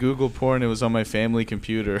time I had to Google porn, it was on my family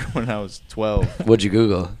computer when I was 12. What'd you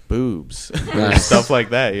Google? Boobs, Nice. stuff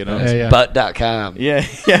like that, you know. Yeah. Butt.com. Yeah.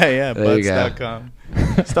 There you go. Butts.com,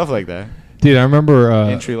 stuff like that. Dude, I remember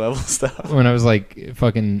Entry level stuff. when I was like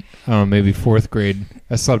fucking, I don't know, maybe 4th grade.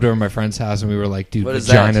 I slept over at my friend's house and we were like, dude, What is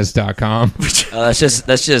that? vaginas.com.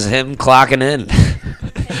 That's just him clocking in.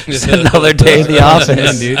 It's another day in the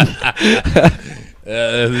office. dude.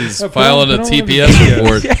 He's Oh, filing put a on TPS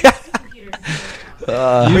report.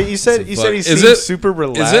 Wait, you said he Is seems it- super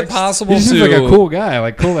relaxed. Is it possible He to seems like a cool guy,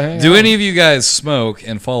 like cool to hang do out any of you guys smoke?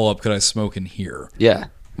 And follow up, could I smoke in here? Yeah.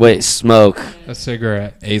 Wait, smoke. with. A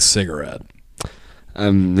cigarette. A cigarette. I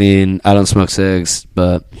mean, I don't smoke cigs,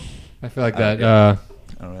 but I feel like that.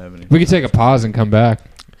 I don't have any. We could take a pause and come back.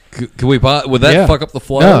 Could we? Would that Yeah. fuck up the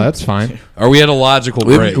flow? No, that's fine. Are we at a logical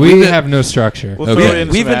break? We have no structure. We'll Okay. throw in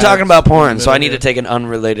we've some been talking ads about in porn, the so I middle need to here. take an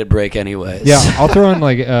unrelated break anyways. Yeah, I'll throw in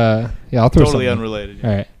like I'll throw Totally something. unrelated.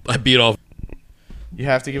 All right. I beat off. You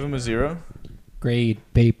have to give him a 0. Grade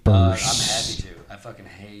papers. I'm happy to. I fucking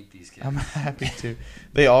hate these kids. I'm happy to.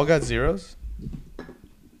 They all got 0s.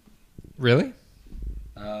 Really?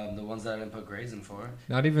 The ones that I didn't put grades in for.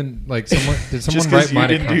 Not even like someone did someone Just write because you mine?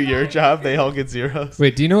 didn't do your job, they all get 0s.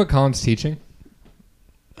 Wait, do you know what Colin's teaching?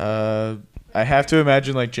 I have to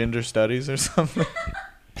imagine like gender studies or something.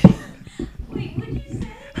 Wait, what did you say?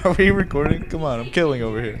 Are we recording? Come on, I'm killing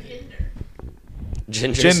over here.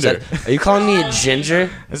 Ginger. Gender. Are you calling me a ginger?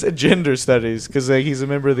 I said gender studies because like, he's a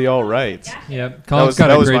member of the All Rights. Yep. Colin's was- got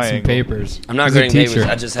that to was grade my some angle. papers. I'm not He's a grading papers. teacher.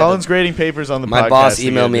 I just have Colin's grading papers on the my podcast. boss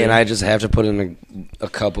again, emailed me, dude. and I just have to put in a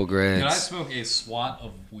couple grades. Can I smoke a swat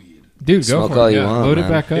of weed? Dude, go Smoke for all it. you Yeah, want, load it man.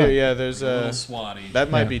 back up. Yeah, there's A little a swatty. that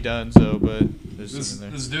might Yeah. be done. So, but there's This, something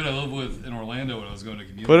there. this dude I lived with in Orlando when I was going to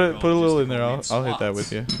community Put a college little used in to there. call me I'll hit that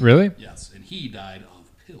swats. with you. Really? Yes, and he died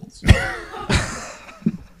of pills.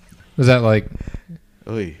 Was that like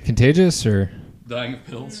Oy. contagious or? Dying of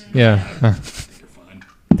pills? Yeah. Huh. I think you're fine.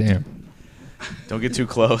 Damn. Don't get too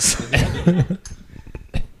close.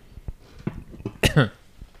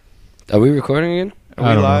 Are we recording again? Are I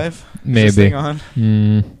we don't know. live? Is Maybe. this thing on?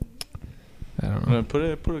 I don't I'm know.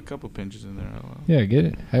 gonna put a couple pinches in there. Yeah, get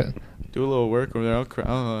it. Do a little work over there.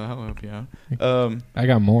 I'll help you out. I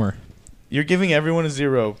got more. You're giving everyone a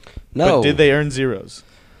 0. No. But did they earn zeros?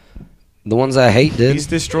 The ones I hate did. He's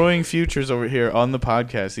destroying futures over here on the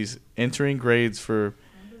podcast. He's entering grades for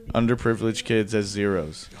underprivileged kids as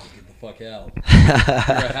zeros. Oh, get the fuck out.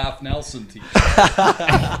 You're a half Nelson teacher.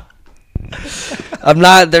 I'm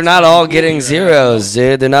not. They're not all getting zeros,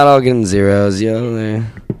 dude. They're not all getting zeros. You know.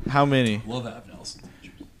 How many? Love half Nelson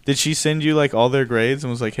teachers. Did she send you like all their grades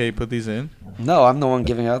and was like, "Hey, put these in"? No, I'm the one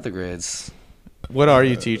giving out the grades. What are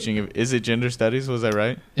you teaching? Is it gender studies? Was I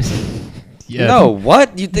right? Yeah. No,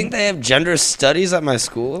 what? You think they have gender studies at my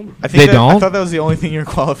school? I think They I don't? thought that was the only thing you're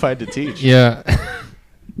qualified to teach. Yeah.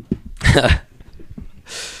 How'd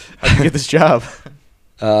you get this job?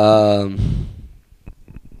 What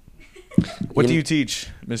You do kn- you teach,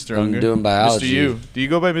 Mr. I'm Unger? doing biology. Mr. U. Do you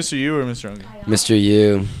go by Mr. U or Mr. Unger? Mr.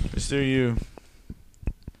 U. Mr. U.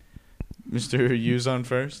 Mr. U's on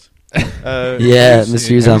first? Yeah, U's- Mr.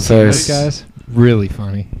 U's on Those first. guys, really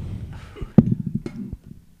funny.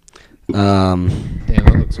 All Damn,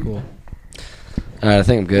 that looks cool. right, I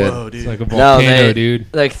think I'm good. Whoa, dude. It's like a No, volcano, dude.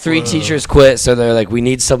 Like 3 Whoa. teachers quit, so they're like, we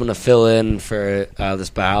need someone to fill in for this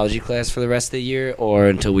biology class for the rest of the year, or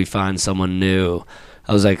until we find someone new.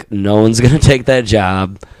 I was like, no one's gonna take that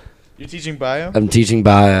job. You're teaching bio? I'm teaching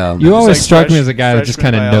bio. You always like struck me fresh- as a guy that just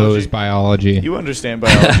kind freshman of knows biology. You understand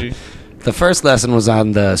biology. The first lesson was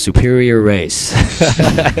on the superior race.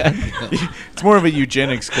 It's more of a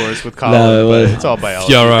eugenics course with Colin, No, it but was- it's all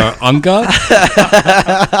biology. Fiora Unga?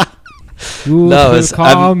 Who No, could it's-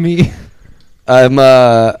 call me?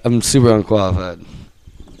 I'm super unqualified.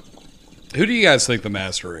 Who do you guys think the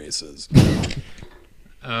master race is?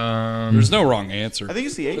 There's no wrong answer. I think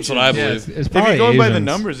it's the Asian. That's what I Yeah, believe. it's If probably you're going by the Asians.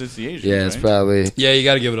 numbers, it's the Asian. Yeah, it's right? probably. Yeah, you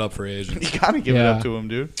got to give it up for Asians. You gotta give it Yeah. up to him,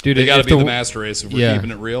 dude. Dude, They got to if be the master race if we're Yeah.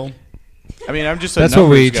 keeping it real. I mean, I'm just. A That's what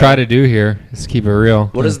we numbers guy. try to do here. Is keep it real.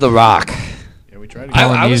 What is The Rock? Yeah, we try to. I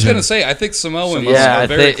was Polynesian. going to say, I think Samoans Yeah, are I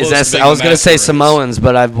very think close to being I was the gonna say master race. Samoans,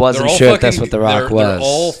 but I They're wasn't all sure if that's fucking- what The Rock they're was.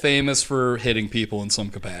 all famous for hitting people in some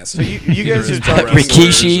capacity. So you guys Either are as talking- pro wrestlers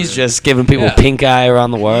Rikishi's or- just giving people Yeah. pink eye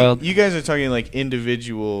around the world. You guys are talking like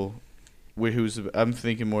individual. I'm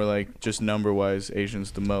thinking more like just number wise, Asians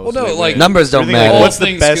the most. Well, no, Like, like- Numbers don't you're thinking, matter. Like, what's All the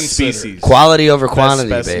things best considered. species? Quality over Best quantity,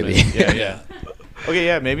 specimen. baby. Yeah, Yeah. Okay,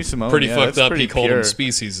 yeah, maybe Samoan. Pretty yeah, fucked that's up. pretty He called pure. them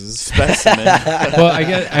species. Specimen. Well,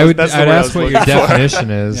 I would. That's the I'd word I ask was what your looking for.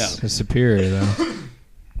 definition is. Yeah. Is superior, though.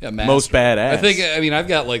 Yeah, master. Most badass. I think. I mean, I've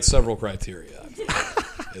got like several criteria.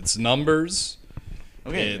 It's numbers.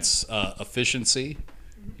 Okay. It's efficiency.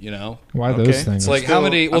 You know, Why Okay. those things? it's like still- how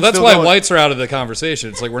many. Well, I'm that's still why going- whites are out of the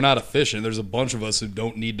conversation. It's like we're not efficient. There's a bunch of us who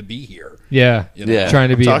don't need to be here. yeah, You know? Yeah. trying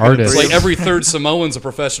to be Talking to artists. It's like every third Samoan's a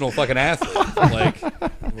professional fucking athlete. Like,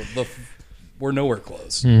 we're nowhere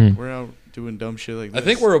close. Mhm. We're out doing dumb shit like I this.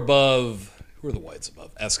 think we're above. Who are the whites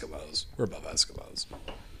above? Eskimos. We're above Eskimos.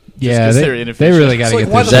 Yeah, 'cause they, they're they inefficient. really got It's to like,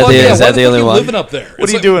 get why their the that fuck? the- Yeah, is why that the the fuck only you one? living up there? What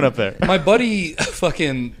are you doing up there? My buddy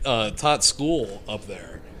fucking taught school up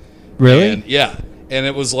there. Really? And, yeah, and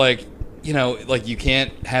it was like, you know, like you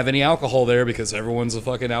can't have any alcohol there because everyone's a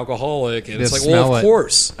fucking alcoholic, and it's They like, well, smell of it.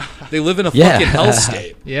 course, they live in a Yeah. fucking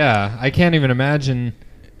hellscape. Yeah, I can't even imagine.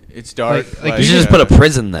 It's dark. Like, You should just put a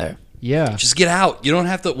prison there. Yeah, Just get out. You don't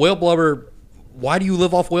have to whale blubber. Why do you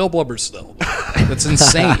live off whale blubber still? That's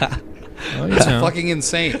insane. well, you It's know. fucking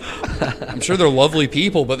insane. I'm sure they're lovely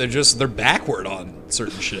people, but they're backward on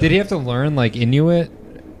certain shit. Did he have to learn like Inuit?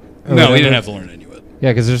 Or No, whatever? he didn't have to learn Inuit. Yeah,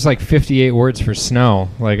 because there's like 58 words for snow.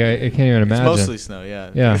 Like I can't even It's imagine. mostly snow. Yeah.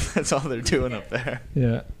 Yeah. That's all they're doing up there.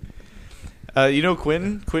 Yeah. You know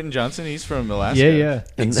Quentin Johnson? He's from Alaska. Yeah,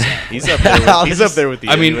 yeah. He's up there. With, he's up there with the.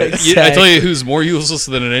 I mean, Inuits. I tell you who's more useless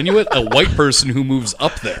than an Inuit? A white person who moves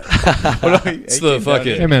up there. It's the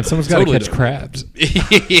fucking. Hey man, someone's got to Totally catch different. crabs.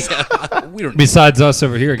 Yeah, we don't. Besides us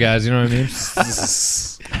over here, guys. You know what I mean?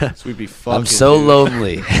 We'd be fucking. I'm so dude.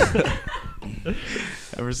 lonely.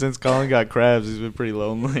 Ever since Colin got crabs, he's been pretty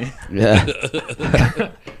lonely. Yeah.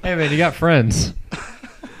 Hey man, you got friends.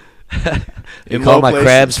 You In call low my places,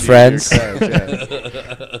 crabs dude, friends? you're crabs,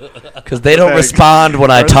 yeah. Because they don't respond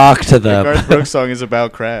when I talk to them. The Garth Brooks song is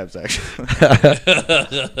about crabs, actually.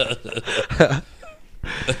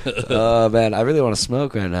 Oh, man. I really want to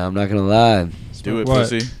smoke right now. I'm not going to lie. Do it, What?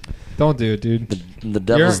 pussy. Don't do it, dude. The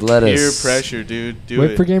devil's Peer lettuce. Peer pressure, dude. Do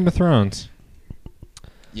Wait it. for Game of Thrones.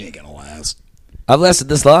 You ain't gonna last. I've lasted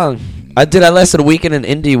this long. I lasted a weekend in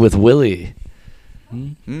Indy with Willie.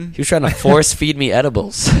 Hmm? He was trying to force feed me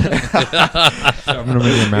edibles. Shoving them in your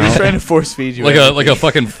He's mouth. trying to force feed you. Like a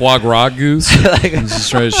fucking foie gras goose. He's just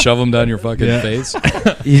trying to shove them down your fucking Yeah. face.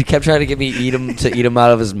 He kept trying to get me eat him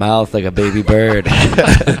out of his mouth like a baby bird. I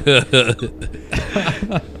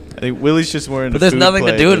think Willie's just more into But there's food nothing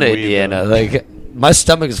to play do in than we, Indiana. though. Like my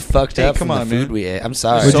stomach is fucked Hey, up come from on, the food man. we ate. I'm There's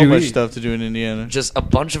sorry. What'd so you much eat? stuff to do in Indiana. Just a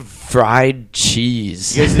bunch of fried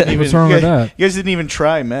cheese. You guys didn't even, What's wrong you with guys, that? You guys didn't even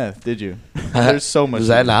try meth, did you? There's so much. Was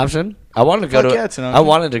that an option? I wanted to go Fuck to. yeah, it's an I option.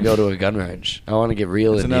 wanted to go to a gun range. I want to get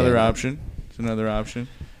real. It's Indiana. another option. It's another option.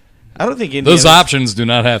 I don't think Indiana. Those options do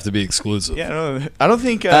not have to be exclusive. Yeah, no, I don't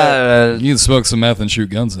think. You can smoke some meth and shoot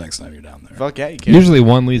guns next time you're down there. Fuck yeah, you can. Usually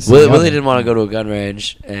one leads to the Willie other. didn't want to go to a gun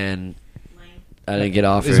range, and I didn't get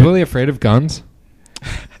offered. Is Willie afraid of guns?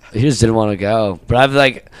 He just didn't want to go. But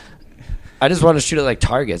I just want to shoot at like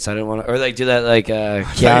targets. I didn't want to, or like do that like thought you were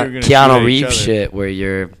gonna shoot at Keanu each Reeves other. shit where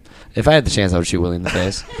you're. If I had the chance, I would shoot Willie in the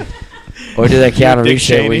face. Or do that You Keanu Dick Reeves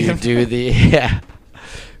shit where Cheney you him? do the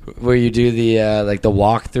where you do the like the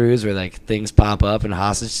walkthroughs where like things pop up in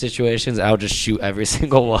hostage situations. I would just shoot every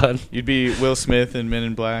single one. You'd be Will Smith in Men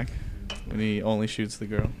in Black when he only shoots the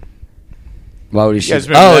girl. Why would he You guys shoot?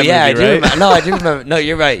 remember Oh that yeah, movie, I do. right? Remember. No, I do remember. No,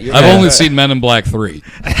 you're right. You're I've right. only seen Men in Black 3.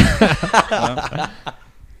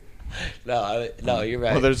 No, you're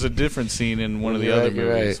right. Well, there's a different scene in one of the You're other right,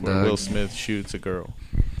 you're movies right, where dog. Will Smith shoots a girl.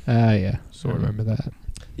 Yeah. Sort I of. remember that.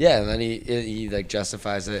 Yeah, and then he like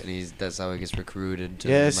justifies it, and that's how he gets recruited. To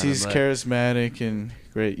Yes, Men in he's Black. charismatic and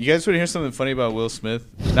great. You guys want to hear something funny about Will Smith?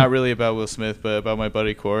 Not really about Will Smith, but about my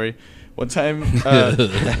buddy Corey. One time,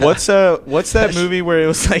 what's that movie where it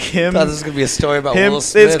was like him? I thought this was gonna be a story about him, Will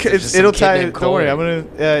Smith. it'll tie. Don't worry, I'm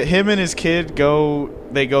gonna. Him and his kid go.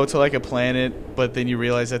 They go to like a planet, but then you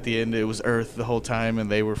realize at the end it was Earth the whole time, and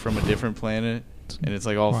they were from a different planet, and it's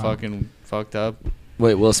like all Wow. fucking fucked up.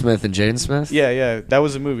 Wait, Will Smith and Jaden Smith? Yeah, that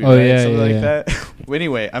was a movie. Oh, right? yeah, Something yeah, like yeah. that. Well,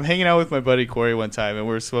 anyway, I'm hanging out with my buddy Corey one time, and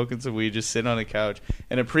we're smoking some weed, just sitting on the couch,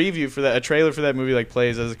 and a preview for that, a trailer for that movie, like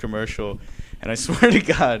plays as a commercial, and I swear to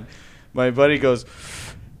God, my buddy goes,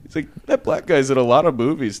 he's like, that black guy's in a lot of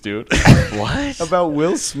movies, dude. What? About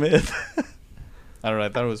Will Smith. I don't know. I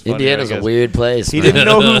thought it was funny. Indiana's I a guess. weird place. He man. didn't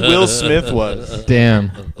know who Will Smith was.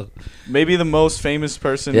 Damn. Maybe the most famous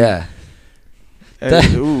person. Yeah,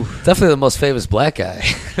 Ooh, definitely the most famous black guy.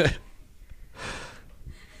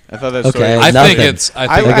 I thought that Okay. story. I Nothing. think it's. I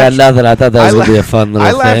I think I got nothing. I thought that was I gonna be a fun little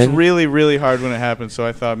I laughed thing. really, really hard when it happened, so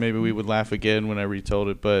I thought maybe we would laugh again when I retold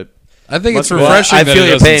it, but it's Well, refreshing I that feel he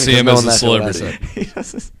your doesn't pain see 'cause him no as one a laughed at what I celebrity. he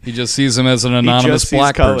doesn't. He just sees him as an anonymous just sees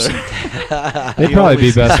black color. person. They'd He probably only be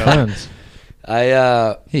sees best color. friends.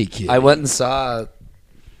 Hey, kid. I went and saw.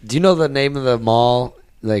 Do you know the name of the mall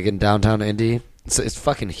like in downtown Indy? It's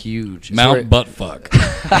fucking huge. It's Mount where- Buttfuck.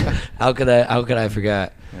 How could I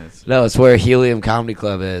forget? Yes. No, it's where Helium Comedy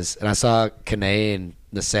Club is, and I saw Canaan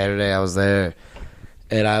the Saturday I was there,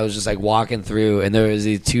 and I was just like walking through, and there was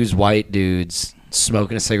these two white dudes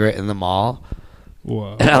smoking a cigarette in the mall,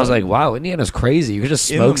 Whoa. and I was like, "Wow, Indiana's crazy. You could just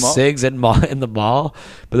In the smoke mall? cigs in the mall,"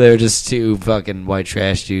 but they were just two fucking white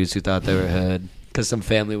trash dudes who thought they were hood. Because some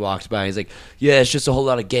family walked by, and he's like, "Yeah, it's just a whole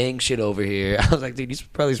lot of gang shit over here." I was like, "Dude, you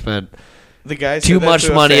probably spent The guy said too that much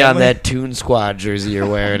to a money on family. that Toon Squad jersey you're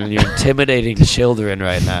wearing, and you're intimidating children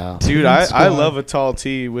right now." Dude, I Squad. love a tall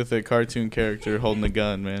T with a cartoon character holding a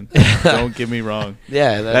gun, man. Don't get me wrong.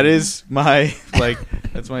 Yeah, That is my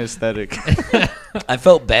that's my aesthetic. I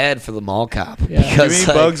felt bad for the mall cop. Yeah. Give Because me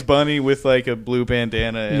like, Bugs Bunny with like a blue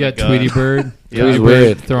bandana and You a got gun. Tweety Bird. it was Tweety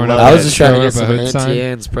weird. Bird throwing up. I was a- just trying to throw get up a some hood Auntie sign.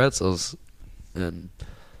 Anne's pretzels, and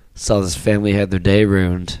saw this family had their day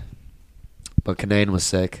ruined. But Canaan was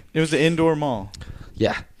sick. It was the indoor mall.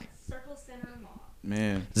 Yeah, Circle Center Mall.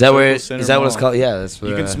 Man. is that where? Circle Is Center that what it's Mall. called? Yeah, that's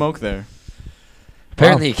where. You can smoke there.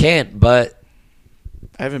 Apparently, you can't. But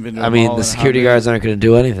I haven't been to a I mean, mall the in a hot security minute. guards aren't going to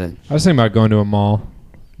do anything. I was thinking about going to a mall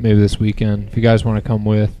maybe this weekend. If you guys want to come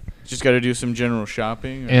with. Just got to do some general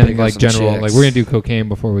shopping. And Pick up like some general, chicks. like we're going to do cocaine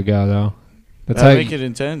before we go, though. That's That'll how make it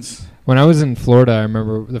intense. when I was in Florida, I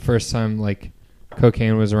remember the first time like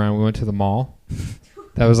cocaine was around, we went to the mall.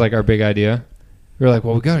 That was like our big idea. We were like,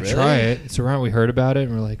 well, we got to Really? try it. It's around. We heard about it,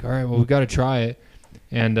 and we're like, all right, well, we got to try it.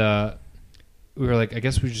 And we were like, I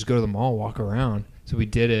guess we just go to the mall, walk around. So we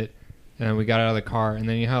did it, and then we got out of the car, and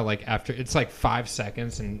then you know how like after it's like 5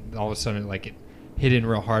 seconds, and all of a sudden like hit in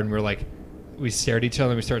real hard, and we stared at each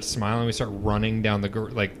other, and we start smiling, we start running down the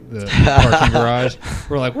parking garage.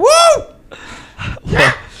 We're like, woo!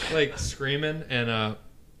 Like screaming, and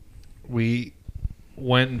we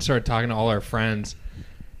went and started talking to all our friends,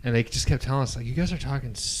 and they just kept telling us, like, you guys are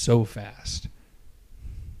talking so fast.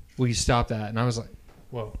 Will you stop that? And I was like,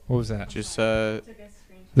 whoa, what was that? Just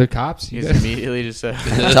The cops? you guys immediately just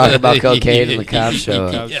Talking about cocaine and the cops show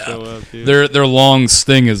up. cops show up, dude. Their long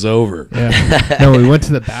sting is over. Yeah. No, we went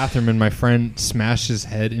to the bathroom, and my friend smashed his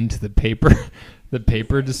head into the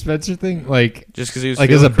paper dispenser thing, like Just because he was like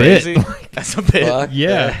as a feeling bit. crazy? That's a bit. Fuck.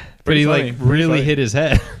 Yeah, but Pretty he funny. like Pretty really funny. hit his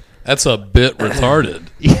head. That's a bit retarded.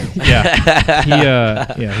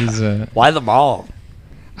 Yeah, he's Why the mall?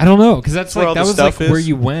 I don't know, because that's Where all like that the was like stuff where is?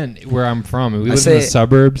 you went, where I'm from. We live in say- the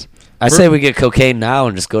suburbs. I say we get cocaine now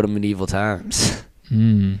and just go to medieval times.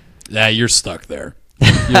 Yeah, you're stuck there. You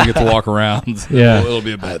don't get to walk around. Yeah. It'll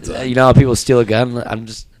be a bad time. You know how people steal a gun? I'm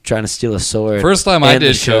just trying to steal a sword. First time I and the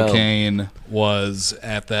did show. cocaine was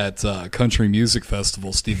at that country music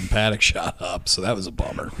festival Stephen Paddock shot up, so that was a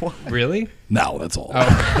bummer. Really? No, that's all.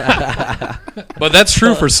 Oh. But that's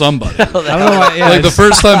true for somebody. I don't know why. Yeah, Like the it's-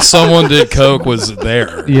 first time someone did coke was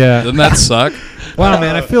there. Yeah. Doesn't that suck? Wow,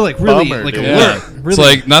 man, I feel like really Bummer, like dude. alert. Yeah. Really, It's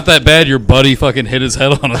like not that bad. Your buddy fucking hit his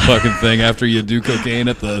head on a fucking thing after you do cocaine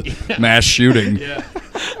at the mass shooting. Yeah.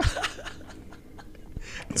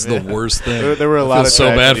 It's the worst thing. There were a I lot feel of so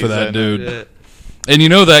bad for tragedies that that dude. And you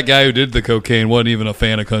know that guy who did the cocaine wasn't even a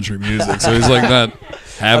fan of country music, so he's like not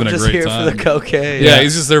having I'm a just great here time. for the cocaine. Yeah,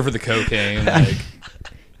 he's just there for the cocaine. Like,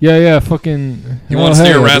 yeah, fucking. he wants to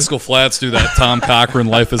hear Rascal Flatts do that Tom Cochran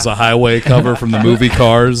 "Life Is a Highway" cover from the movie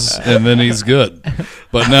Cars, and then he's good.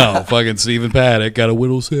 But no, fucking Stephen Paddock got a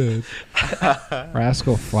widow's head.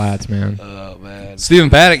 Rascal Flats, man. Oh man. Stephen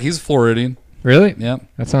Paddock, he's Floridian. Really? Yep.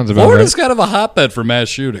 That sounds about Florida's right. kind of a hotbed for mass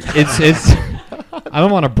shooting. It's. I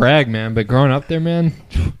don't want to brag, man, but growing up there, man,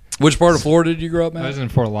 Which part of Florida did you grow up, I was man? in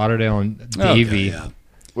Fort Lauderdale and Okay, Davie. yeah.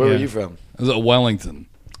 Where were Yeah. you from? I was at Wellington.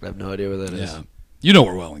 I have no idea where that is. Yeah. You know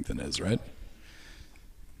where Wellington is, right?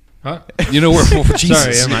 Huh? You know where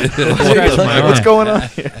Jesus. Sorry, scratched my arm. What's going on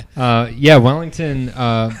here? Yeah, Wellington.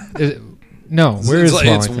 No, where is it's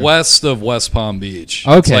Wellington? west of West Palm Beach.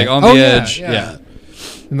 Okay. It's like on Oh, the yeah, edge. yeah. Yeah.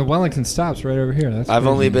 And the Wellington stops right over here. That's I've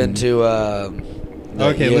crazy. only been to. the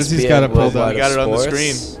Okay, Lizzie's ESPN got it pulled Worldwide up. You got it on the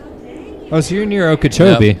Sports. screen. Oh, so you're near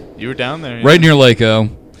Okeechobee. You were down there. Yeah. Right near Lake-O.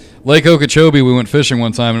 Lake Okeechobee, we went fishing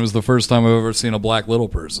one time, and it was the first time I've ever seen a black little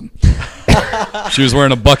person. She was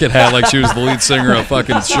wearing a bucket hat like she was the lead singer of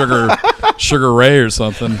fucking Sugar Ray or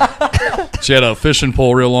something. She had a fishing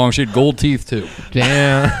pole real long. She had gold teeth, too.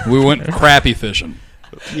 Damn. We went crappie fishing.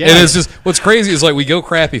 Yeah. And it's just, what's crazy is like we go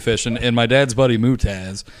crappie fishing, and my dad's buddy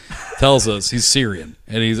Mutaz tells us he's Syrian,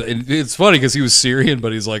 and it's funny because he was Syrian,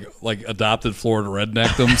 but he's like adopted Florida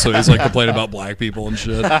rednecked him, so he's like complaining about black people and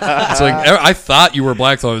shit. It's like I thought you were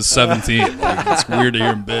black till I was 17. Like, it's weird to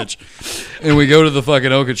hear him bitch. And we go to the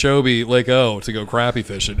fucking Okeechobee Lake O to go crappie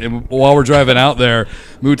fishing, and while we're driving out there,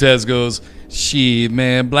 Mutaz goes, "She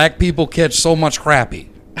man, black people catch so much crappie.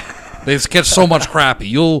 They catch so much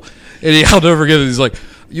crappie. I'll never forget it. He's like,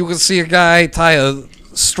 you can see a guy tie a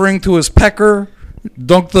string to his pecker,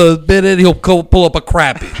 dunk the bit in, he'll pull up a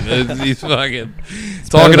crappie." And he's fucking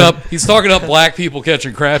talking up. He's talking up black people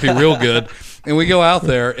catching crappie real good. And we go out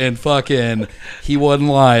there and fucking, he wasn't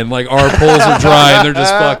lying. Like our poles are dry and they're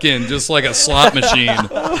just fucking, just like a slot machine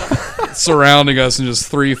surrounding us, and just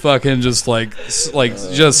three fucking just like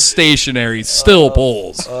just stationary still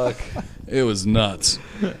poles. Fuck. It was nuts.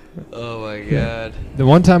 Oh my god. The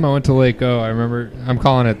one time I went to Lake O, I remember. I'm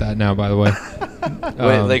calling it that now, by the way.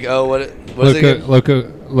 Wait, like what is it? Again?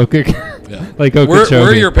 Yeah. Lake Where Okeechobee.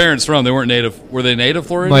 are your parents from? They weren't native. Were they native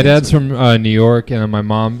Floridians? My dad's from New York, and my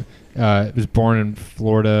mom was born in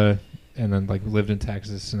Florida, and then like lived in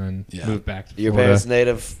Texas, and then Yeah. moved back to Your Florida. parents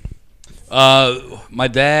native? My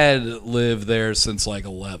dad lived there since like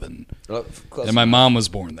 11, Oh, close and my enough. mom was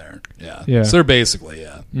born there. Yeah. Yeah. So they're basically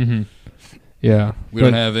Mm-hmm. Yeah. We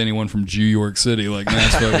don't have anyone from New York City like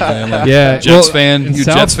Matt's fucking family. Yeah, Jets well, fan. in You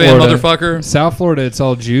South Jets fan, Florida- motherfucker. South Florida, it's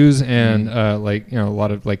all Jews and a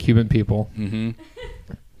lot of like Cuban people, Mm-hmm.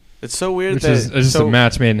 It's so weird which that is just so, a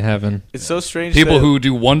match made in heaven. It's so strange. People that, who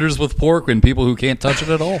do wonders with pork and people who can't touch it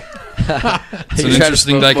at all. It's an You try to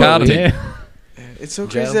interesting smoke more dichotomy. weed? Yeah. It's so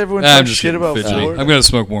crazy Joe? that everyone I'm talks just shit getting about fidgety. Florida. I'm gonna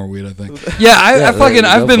smoke more weed, I think. Yeah, Yeah, I've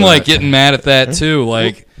go been for like it. getting mad at that too.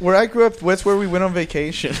 Like, Where I grew up, that's where we went on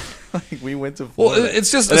vacation. Like we went to well, Florida.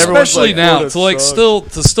 it's just And everyone's especially like, now Florida to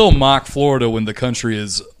sucks. still mock Florida when the country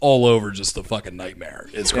is all over just a fucking nightmare.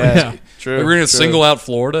 It's crazy. Yeah, true. We're gonna true. single out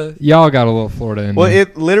Florida. Y'all got a little Florida in Well, there.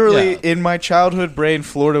 it literally Yeah. in my childhood brain,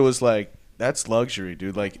 Florida was like that's luxury,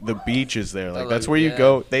 dude. Like the beach is there. Like Oh, that's where you yeah.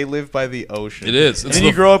 go. They live by the ocean. It is. And It's then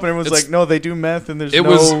you the- grow up and everyone's it's- like, no, they do meth and there's It no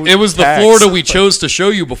was the tax. Florida we chose to show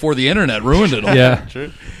you before the internet ruined it all. Yeah.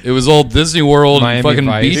 True. It was all Disney World Miami and fucking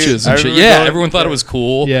Vice. beaches Dude, I and shit. remember Yeah, going- everyone thought it was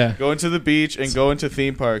cool. Yeah. Going to the beach and going to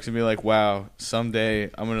theme parks and be like, wow, someday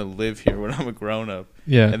I'm gonna live here when I'm a grown up.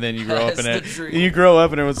 Yeah. And then you grow up That's and the dream. you grow up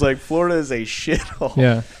and everyone's like, Florida is a shithole.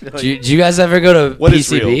 Yeah. You're like, Do you guys ever go to what is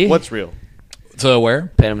PCB? real? What's real? To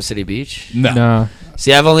where? Panama City Beach? No. Nah.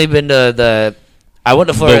 See, I've only been to the. I went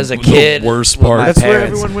to Florida The- as a the kid. worst with part. my That's where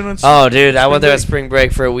parents. everyone went Oh, on. dude, I went there at break. spring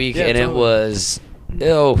break for a week, Yeah, and it totally. was,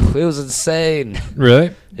 it was insane.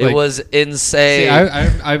 Really? It Like, was insane. See,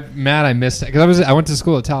 I'm mad I missed it because I went to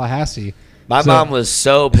school at Tallahassee. My so- mom was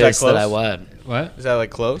so Is that pissed that I close? went. What? Is that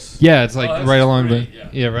like close? Yeah, it's like Tallahassee's right along pretty,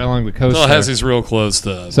 the right along the coast. there. Tallahassee's real close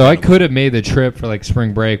to. So I could have made the trip for like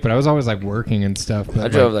spring break, but I was always like working and stuff. But I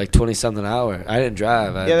drove like 20-something hour. I didn't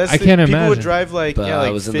drive. Yeah, that's I the- can't people would imagine. drive like But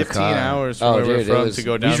I was in the 15 car. hours from Oh, where we're dude, it from was- to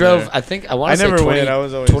go down We drove, there. I think, I want I to say never 20, went. I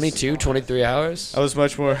was always 22, 23 hours. I was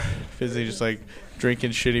much more busy just like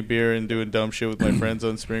drinking shitty beer and doing dumb shit with my friends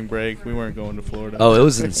on spring break. We weren't going to Florida. Oh, it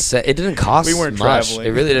was insane. It didn't cost We weren't much. traveling.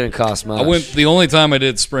 It really didn't cost much. I went. The only time I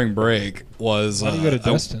did spring break was. Why do you go to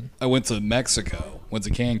Destin? I went to Mexico. Went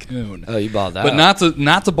to Cancun. Oh, you balled out. But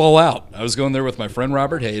not to ball out. I was going there with my friend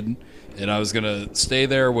Robert Hayden, and I was gonna stay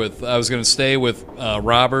there with. I was gonna stay with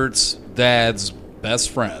Robert's dad's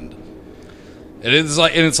best friend.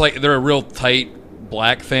 It's like they're a real tight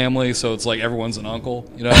black family, so it's like everyone's an uncle.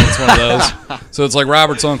 You know, it's one of those. So it's like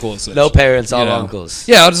Robert's uncle. No parents, all You know? uncles.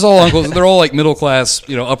 Yeah, it's all uncles. They're all like middle class,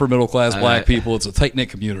 upper middle class black right. people. It's a tight knit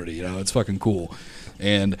community. It's fucking cool.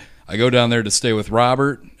 And I go down there to stay with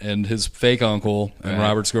Robert and his fake uncle and Right.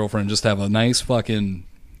 Robert's girlfriend. Just have a nice fucking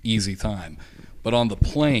easy time. But on the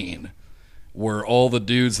plane were all the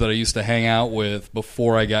dudes that I used to hang out with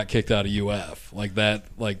before I got kicked out of UF. Like that,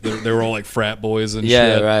 like they were all like frat boys and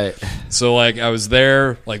Yeah, shit. right. So like I was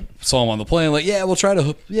there, like saw them on the plane, like yeah, we'll try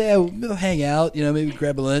to we'll hang out, maybe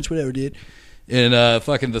grab a lunch, whatever, dude. And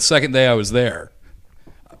fucking the second day I was there,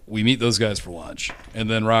 we meet those guys for lunch, and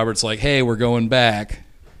then Robert's like, hey, we're going back.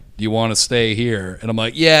 Do you want to stay here? And I'm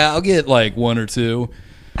like, yeah, I'll get like one or two.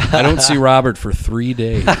 I don't see Robert for 3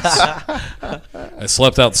 days. I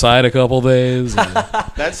slept outside a couple days.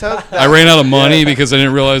 That's how. I ran out of money because I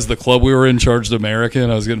didn't realize the club we were in charged American.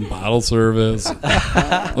 I was getting bottle service.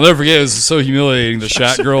 I'll never forget. It was so humiliating. The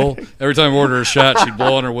shot girl. Every time I order a shot, she'd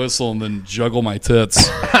blow on her whistle and then juggle my tits.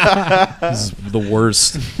 This is the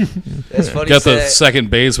worst. It's funny. Got the you say- second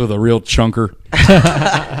base with a real chunker.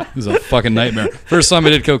 It was a fucking nightmare. First time I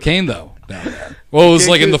did cocaine though down there. Well, it was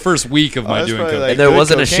like in the first week of my that's doing probably cocaine. like- and there good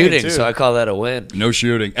wasn't a cocaine, shooting, too. so I call that a win. No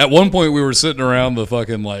shooting. At one point, we were sitting around the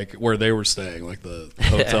fucking like where they were staying, like the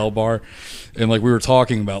hotel bar, and like we were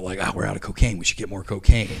talking about like, we're out of cocaine. We should get more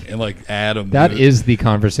cocaine. And like Adam, That is the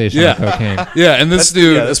conversation Yeah. of cocaine. yeah. And this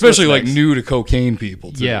dude, that's especially what's like nice. new to cocaine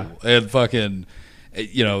people, too. Yeah. And fucking,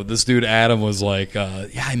 this dude Adam was like,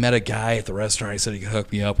 I met a guy at the restaurant. He said he could hook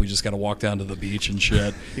me up. We just got to walk down to the beach and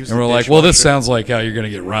shit. was And the we're like, well, this dishwasher. sounds like how you're gonna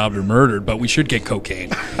get robbed or murdered, but we should get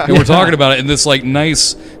cocaine. And we're talking about it. And this like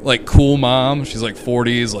nice, like cool mom. She's like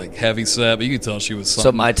 40s, like heavy set, but you could tell she was something.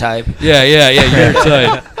 So my type. Yeah, you're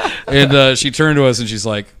tight. And she turned to us and she's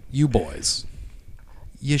like, you boys,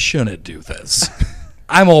 you shouldn't do this.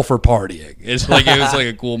 I'm all for partying. It was like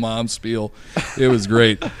a cool mom spiel. It was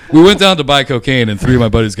great. We went down to buy cocaine and 3 of my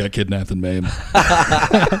buddies got kidnapped and maimed.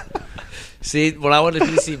 See, when I went to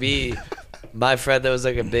PCB, my friend that was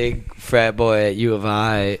like a big frat boy at U of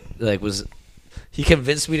I, he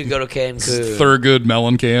convinced me to go to Cancun. Thurgood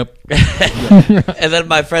Mellencamp. And then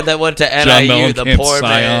my friend that went to John NIU, the Mellencamp's poor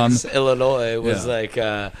scion. man's Illinois, was Yeah. like,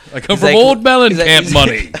 I come he's from like- old he's like- Mellencamp he's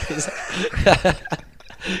money.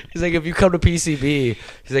 He's like, if you come to PCB,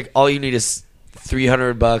 he's like, all you need is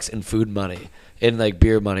 $300 in food money and like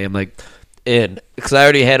beer money. I'm like, because I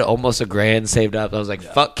already had almost $1,000 saved up. I was like,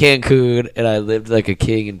 fuck Cancun, and I lived like a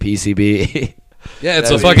king in PCB. Yeah, it's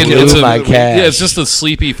That a fucking. blew It's my cash. yeah, it's just a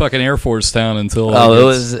sleepy fucking Air Force town until. like, Oh,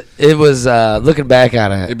 it's it was. Looking back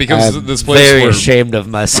on it, It becomes I'm this place very where- ashamed of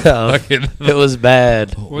myself. fucking It was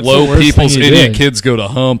bad. What's the low worst people's thing you idiot did? kids go to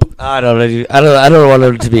hump. I don't know. I don't want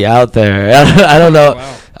him to be out there. I don't know.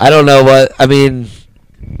 Wow. I don't know what. I mean,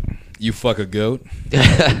 You fuck a goat.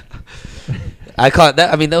 I caught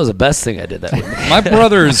that. I mean, that was the best thing I did that week. My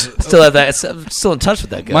brother's Still have that. I'm still in touch with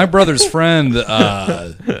that guy. My brother's friend,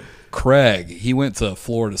 Craig, he went to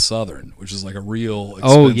Florida Southern, which is like a real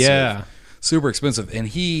expensive, Oh, yeah. super expensive. And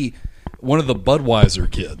one of the Budweiser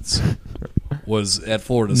kids was at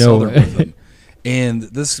Florida No Southern way. with him.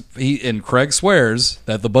 And Craig swears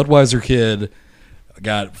that the Budweiser kid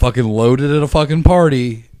got fucking loaded at a fucking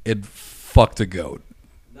party and fucked a goat.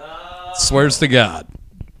 Swears to God.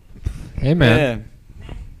 Hey, man.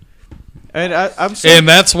 And I'm so And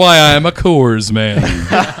that's why I'm a Coors man.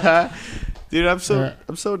 dude, I'm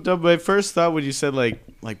so dumb. My first thought when you said like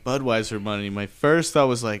Budweiser money, my first thought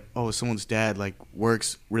was like, oh, someone's dad like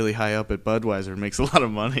works really high up at Budweiser, makes a lot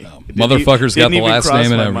of money. No, motherfucker's got didn't the even last cross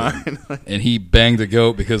name and my everything. mind. And he banged a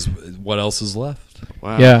goat because what else is left?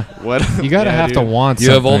 Wow. Yeah. What? You gotta Yeah, have dude. to want.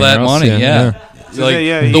 You have all something, that or else money, yeah. Like,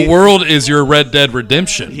 Yeah, the he- world is your Red Dead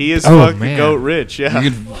Redemption. He is Oh, fucking man. goat rich. Yeah,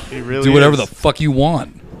 You can he really do whatever is. the fuck you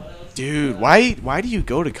want. Dude, why do you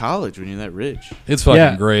go to college when you're that rich? It's fucking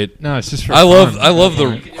Yeah. great. No, it's just for I fun. love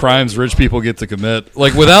the crimes rich people get to commit.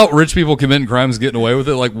 Like, without rich people committing crimes getting away with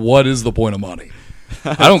it, like, what is the point of money?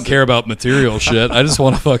 I don't care about material shit. I just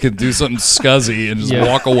want to fucking do something scuzzy and just Yeah.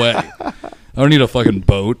 walk away. I don't need a fucking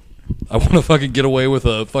boat. I want to fucking get away with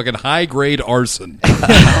a fucking high-grade arson.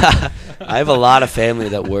 I have a lot of family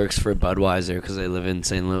that works for Budweiser because they live in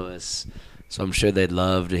St. Louis, so I'm sure they'd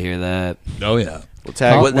love to hear that. Oh, yeah. We'll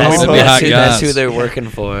tag. Oh, when well, we that'd post- be hot That's who guys. they're working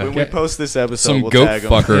for. when we post this episode, Some we'll goat tag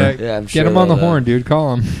 'em. fucker. Yeah, I'm Get sure him on the they'll, horn, dude.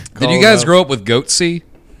 Call him. Did you guys grow up with Goatsy?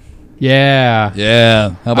 Yeah.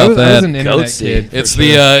 Yeah. How I about was that? an internet Goatsy. kid. for It's sure.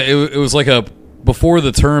 it was like a before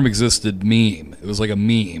the term existed meme. It was like a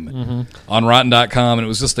meme on Rotten.com, and it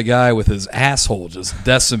was just a guy with his asshole just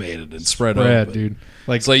decimated and spread Bread, open. dude.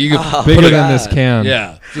 Like It's like you could bigger put than a, this can.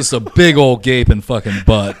 yeah, just a big old gaping fucking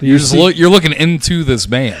butt. You see- You're looking into this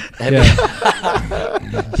man.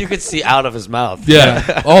 Yeah. You could see out of his mouth.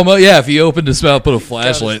 Yeah. Oh yeah. If he opened his mouth, put a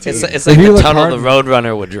flashlight. It's If like you the look tunnel hard- the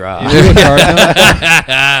Roadrunner would draw. If you look hard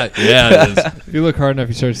enough, Yeah, it is. if you look hard enough,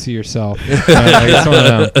 you start to see yourself. Like, it's one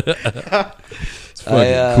of them. It's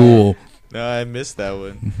fucking cool. No, I missed that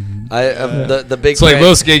one. The big It's like prank-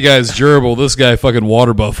 most gay guys gerbil. This guy fucking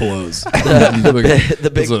water buffaloes. the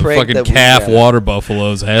big There's a prank fucking that we calf got. water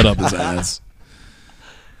buffalo's head up his ass.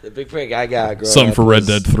 The big prank I got growing Something up for Red was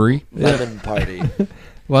Dead 3. Lemon party.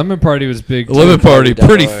 Lemon Party was big. too. Lemon Party,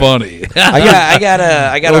 pretty Party.org. funny. I got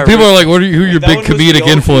Well, a people are like, "What are who are your That big one was the comedic old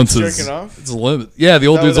dudes influences?" jerking off? It's a lemon. Yeah, the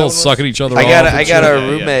old That- dudes that all one was- sucking each other I off. got and a shit.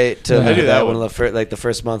 roommate to I look do at that one one. of the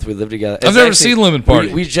first month we lived together. I've It's never actually- seen Lemon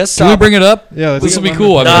Party. We just Can saw. we bring it up? Yeah, let's This will get be Lemon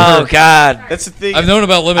cool. I've No, never- God. That's the thing. I've known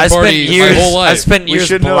about Lemon I Party spent years. my whole life. I spent We years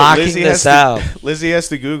should know. blocking Lizzie this has out. to, Lizzie has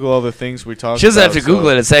to Google all the things we talk. She doesn't have about, to Google so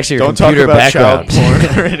it. It's actually her Don't talk computer about background. child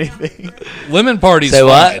porn or anything. Lemon Party's Say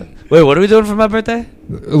what? fine. Wait, what are we doing for my birthday?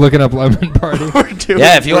 Looking up Lemon Party.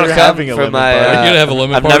 Yeah, if you want to We're come having a for lemon my. party. Are you gonna have a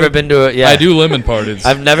lemon I've party? never been to it. Yeah, I do lemon parties.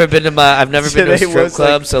 I've never been to a Today strip was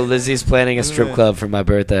club, like- so Lizzie's planning a strip club for my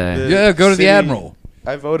birthday. Yeah, go to the City- Admiral.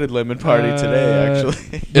 I voted lemon party today.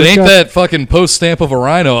 Actually, It ain't got- that fucking post stamp of a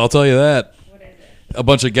rhino. I'll tell you that. A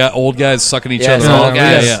bunch of old guys sucking each Yeah, other it's off. old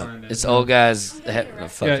guys. Yeah, yeah. It's old guys.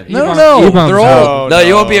 Fucking. Yeah, No, Ebon's they're out. old. No,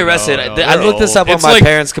 you won't be arrested. I they're looked this old. up on It's my like-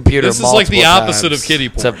 parents' computer. this is like the multiple opposite times of kiddie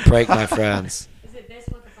to porn. prank my friends. Is it this?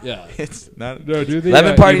 What the fuck? Yeah. it's not. No, do the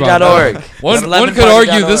Lemonparty.org. One could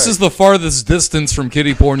argue this is the farthest distance from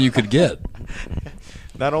kiddie porn you could get.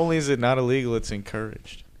 Not only is it not illegal, it's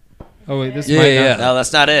encouraged. Oh wait, this Yeah, might yeah. not. No,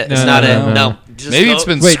 that's not it. No, It's no, not no, it. no, No. no. Just Maybe go- it's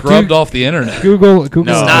been Wait, scrubbed dude. off the internet. Google. No. It's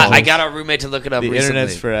not. I images. got a roommate to look it up The recently.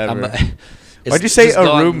 internet's forever. It's- Why'd you say just a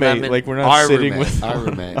go on roommate? Lemon- Like we're not our sitting roommate, with our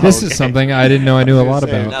roommate. This is something I didn't know I knew a lot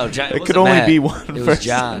about. No, John, It it could wasn't only Matt. be one It was person.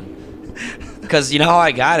 John. Because you know how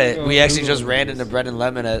I got it? We actually Google. just ran into Bread and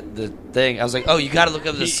Lemon at the thing. I was like, "Oh, you got to look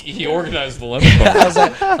up this." He organized the lemon party.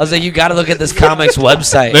 I was like, "You got to look at this comics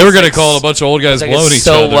website." They were It's going to like call a bunch of old guys it's like blowing it's each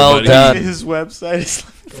so other. well but he- done. His website is.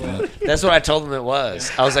 That's what I told him it was.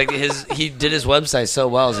 I was like, he did his website so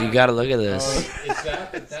well, so you got to look at this.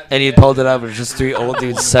 And he pulled it up, and it was just three old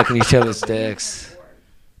dudes sucking each other's dicks.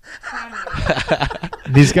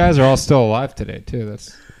 These guys are all still alive today too.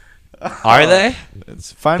 That's Are they?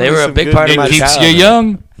 It's finally They were a some big good part of It my news. keeps you childhood.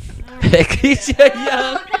 young. It keeps you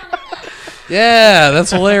young. Yeah,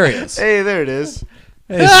 that's hilarious. Hey, there it is.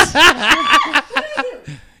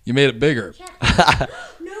 You made it bigger. No,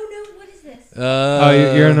 what is this? oh,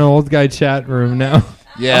 you're in an old guy chat room now.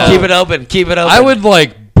 Yeah. Keep it open. Keep it open. I would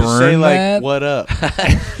like burn Just say like, that. "What up?"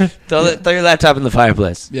 throw your laptop in the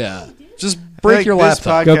fireplace. Yeah. Just break Like, your this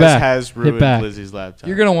laptop. Go podcast back. has Hit ruined back. Lizzie's laptop.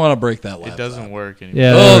 You're gonna want to break that laptop. It doesn't work anymore.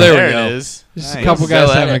 Yeah. Oh, there we there go. it is. Just Nice. a couple Go guys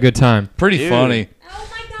at having it. a good time. Pretty Dude. funny. Oh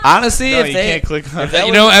my god. Honestly, No, if you they can't click on if that. that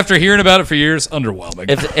You know, after hearing about it for years, underwhelming.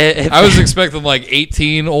 if I was expecting like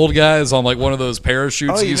 18 old guys on like one of those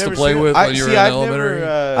parachutes Oh, you you used to never play seen with it? when you were See, in I've elementary.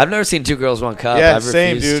 never, I've never seen Two Girls One Cup. Yeah, I've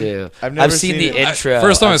same, refused dude. to. I've never seen seen the it. intro.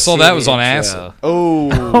 First time I I've saw seen that the was on intro. acid. Oh,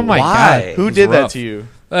 Oh my Why? god. Who It's did rough. that to you?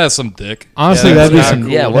 That's some dick. Honestly, Yeah, that'd be that's some. not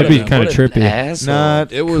cool. Yeah, that'd what be a- kind what of an trippy. asshole.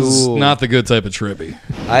 Not It was cool. not the good type of trippy.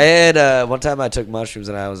 I had one time I took mushrooms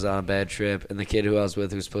and I was on a bad trip, and the kid who I was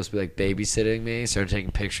with, who was supposed to be like babysitting me, started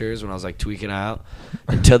taking pictures when I was like tweaking out.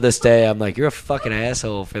 And to this day, I'm like, you're a fucking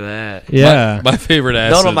asshole for that. Yeah. My favorite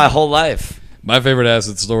acid. No, my whole life. My favorite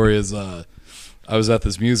acid story is I was at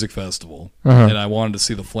this music festival Uh-huh. and I wanted to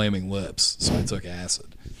see the Flaming Lips, so I took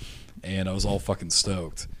acid, and I was all fucking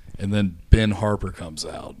stoked. And then Ben Harper comes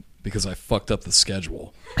out because I fucked up the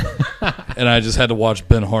schedule, and I just had to watch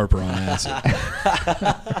Ben Harper on acid.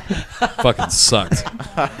 Fucking sucked.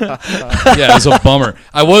 Yeah, it was a bummer.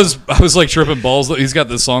 I was like tripping balls. He's got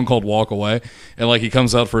this song called "Walk Away," and like he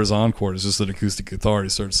comes out for his encore. It's just an acoustic guitar. And he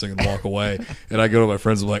starts singing "Walk Away," and I go to my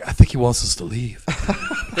friends. I'm like, I think he wants us to leave.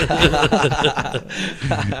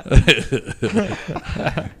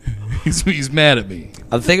 He's mad at me.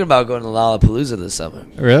 I'm thinking about going to Lollapalooza this summer.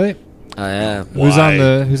 Really? I am. Who's on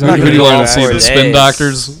the? Who's on Not Who gonna do you go want on to see? 4 The Spin days.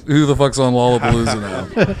 Doctors? Who the fuck's on Lollapalooza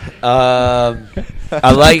now?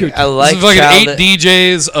 I like This is fucking 8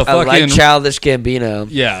 DJs, a I fucking like Childish Gambino.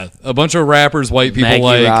 yeah, a bunch of rappers white people Maggie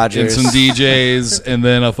like, Rogers. and some DJs, and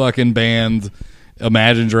then a fucking band.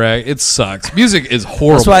 Imagine Drag. It sucks. Music is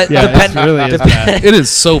horrible. That's why. Yeah, depend- it really is dep- bad. It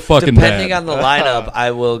is so fucking Depending bad. on the lineup,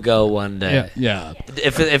 I will go one day. Yeah. Yeah.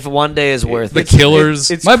 If one day is worth The it.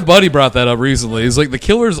 Killers. it's- My buddy brought that up recently. He's like, the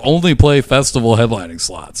Killers only play festival headlining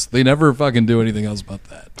slots. They never fucking do anything else about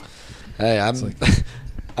that. Hey, I'm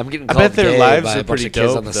I'm getting I called bet their gay lives by are a bunch pretty of kids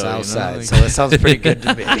dope, on the though, south you know? side, Like- so that sounds pretty good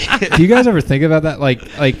to me. Do you guys ever think about that? Like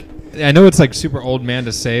I know it's like super old man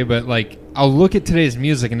to say, but like I'll look at today's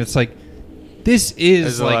music and it's like this is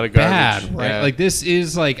There's a lot like of garbage. bad, right? Yeah. Like this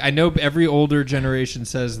is like I know every older generation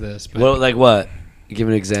says this, but Well, like what? Give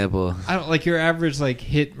me an example. I don't like your average like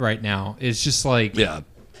hit right now is just like Yeah.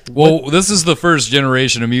 Well, this is the first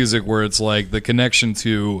generation of music where it's like the connection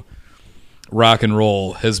to rock and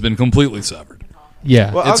roll has been completely severed.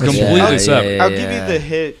 yeah. Well, It's I'll- completely Yeah, severed. yeah, I'll give you the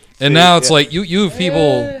hit. And now it's like you have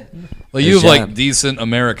people, like you have John. like decent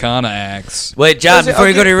Americana acts. Wait, John, Listen, before I'll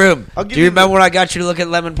you go give- to your room, I'll do give you you remember the- when I got you to look at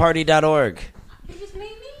lemonparty.org? You just made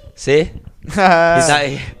me? See? He's not.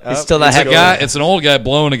 He's still not It's a happy. guy. It's an old guy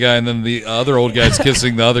blowing a guy, and then the other old guy's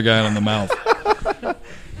kissing the other guy on the mouth.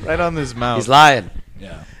 right on his mouth. He's lying.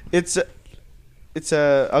 Yeah. It's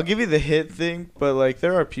I'll give you the hit thing, but like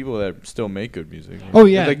there are people that still make good music. Oh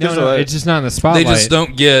yeah, like, no, there's a no, lot- it's just not in the They spotlight. just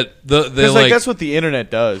don't get the. They Because like. that's what the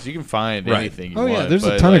internet does. You can find Right. anything you Oh want. yeah, there's a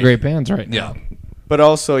but, ton like, of great bands right now. yeah. But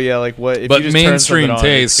also, yeah, like what if But you just turn mainstream something on,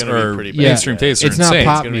 tastes it's gonna be are- pretty Yeah. bad. mainstream tastes are It's not insane.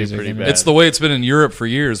 pop It's gonna be music. pretty anymore. bad. It's the way it's been in Europe for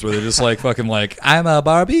years, where they're just like fucking like I'm a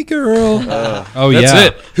Barbie girl. Oh That's yeah.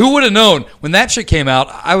 it. Who would have known when that shit came out?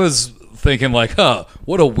 I was thinking like, huh,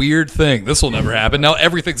 what a weird thing. This will never happen. Now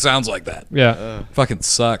everything sounds like that. Yeah. Fucking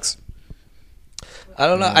sucks. I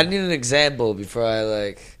don't know. I need an example before I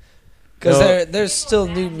like. Because No. there's still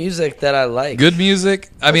new music that I like. Good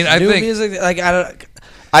music. I mean, I new think music. Like I don't.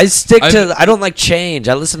 I stick to. I don't like change.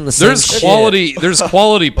 I listen to the same there's shit. quality. There's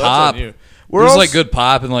quality Well, that's pop. on you. We're There's all like good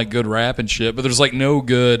pop and like good rap and shit, but there's like no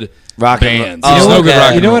good Rock and roll. bands. Oh, There's no good okay. rock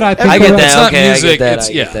and You know roll. what I think I get about? that. It's not okay, music, I get that. it's-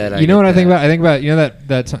 I yeah. get that. You know what I get think that. about? I think about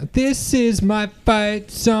that song. This is my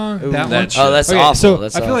fight song. Ooh, that that one. shit. Oh, that's Okay, awful. so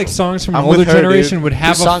That's I feel like awful. songs from I'm an with older her, generation dude. would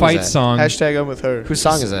have Whose a song is fight that? song. Hashtag I'm with her. Whose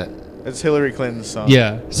song is that? It's Hillary Clinton's song.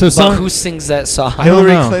 Yeah. So But song. who sings that song? I don't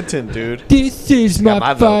Hillary know. Clinton, dude. This is Got my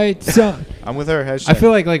my vote. fight song. I'm with her. Hashtag. I feel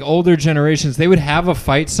like older generations they would have a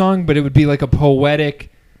fight song, but it would be like a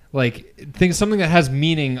poetic, like something that has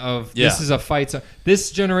meaning of this Yeah. is a fight song. This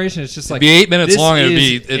generation is just like It'd be 8 minutes this long and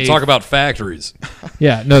is it'd a- talk about factories.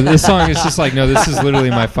 Yeah, no, this song is just like no, this is literally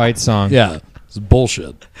my fight song. Yeah. It's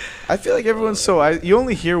bullshit. I feel like everyone's you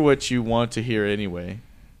only hear what you want to hear anyway.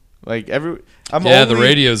 Like I'm Yeah, only, the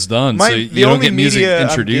radio's done, my- so the you don't only get music media I'm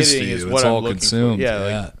introduced to getting is you. what It's I'm all looking for. consumed. Yeah, like-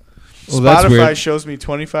 Yeah. Well, that's Spotify weird. shows me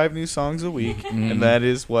 25 new songs a week, Mm-hmm. and that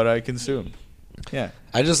is what I consume. Yeah.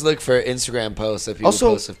 I just look for Instagram posts that people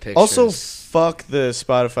Also, post of pictures. also, fuck the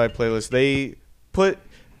Spotify playlist.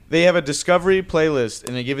 They have a discovery playlist,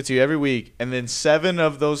 and they give it to you every week. And then 7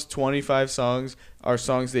 of those 25 songs are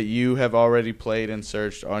songs that you have already played and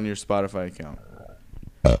searched on your Spotify account.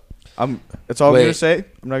 That's all I'm Wait. gonna say.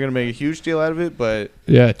 I'm not gonna make a huge deal out of it, but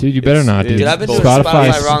Yeah, dude, you better It's- not, dude. Dude, I've been doing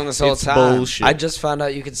Spotify's- Spotify wrong this whole it's time. bullshit. I just found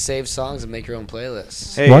out you could save songs and make your own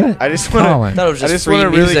playlists. hey, What? I just want Colin. I thought it was I just, just free wanna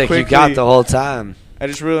really music you quickly- got the whole time. I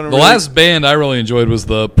just really The last band I really enjoyed was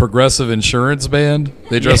the Progressive Insurance Band.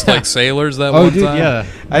 They dressed Yeah. like sailors that Oh, one dude, time. yeah.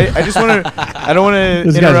 I just want to. I don't want to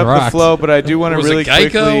Those guys interrupt the rocked. flow, but I do want to Was really it Geico?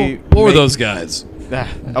 quickly. What were make- those guys?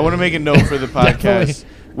 I want to make a note for the podcast.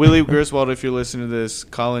 Willie Gerswald, if you're listening to this,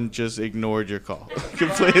 Colin just ignored your call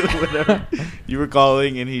completely. Whatever you were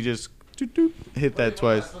calling, and he just hit that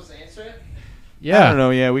twice. Supposed to answer it? Yeah. I don't know.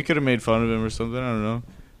 Yeah, we could have made fun of him or something. I don't know.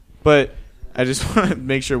 But I just want to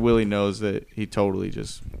make sure Willie knows that he totally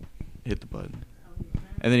just hit the button.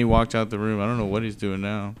 And then he walked out the room. I don't know what he's doing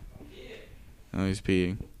now. Oh, he's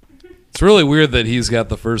peeing. It's really weird that he's got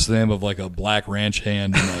the first name of like a black ranch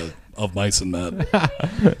hand and of mice and men.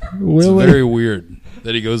 Willie. It's very weird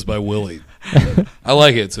that he goes by Willie. I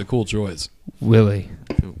like it. It's a cool choice. Willie.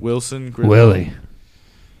 Wilson. Willie.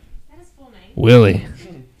 That is full name. Willie.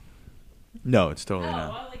 No, it's totally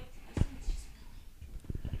not. Well, like,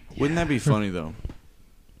 Wouldn't that be funny though?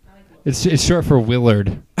 It's short for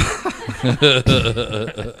Willard.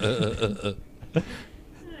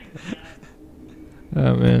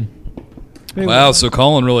 Oh man. Wow, so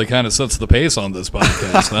Colin really kind of sets the pace on this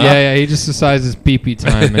podcast, huh? Yeah. He just decides it's beepy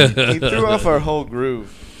time. And He threw off our whole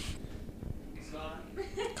groove.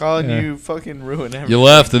 Colin, Yeah. you fucking ruined everything. You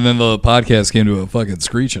left, and then the podcast came to a fucking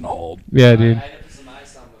screeching halt. yeah, dude. I had to put some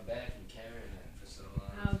ice on my back and carrying it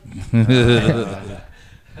for so long.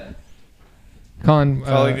 Colin.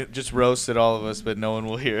 Colin just roasted all of us, but no one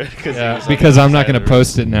will hear it Because I'm not going to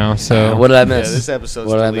post it now. So What did I Yeah, miss? this episode's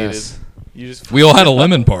What did I deleted. miss? You just We all had a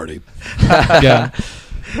lemon party. yeah.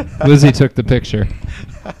 Lizzie took the picture.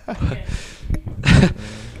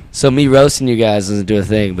 So me roasting you guys doesn't do a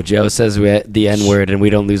thing, but Joe says the N-word and we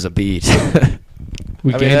don't lose a beat.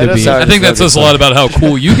 We I mean, gained that a does beat. sound- I think that says a lot about how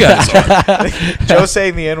cool you guys are. Joe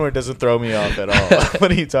saying the N-word doesn't throw me off at all.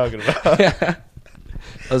 What are you talking about?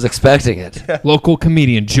 I was expecting it. Local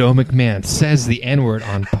comedian Joe McMahon says the N-word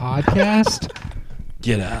on podcast.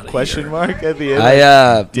 Get out of Question here. mark at the end.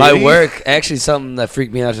 My Did he? work, actually something that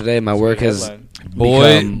freaked me out today, my work has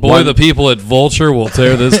Boy, become the people at Vulture will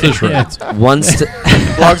tear this to shreds. one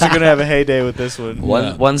Vlogs are going to have a heyday with this one.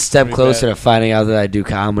 Yeah. one step Pretty closer bad. to finding out that I do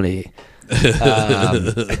comedy.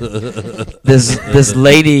 This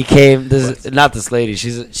lady came. Not this lady.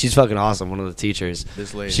 She's fucking awesome. One of the teachers.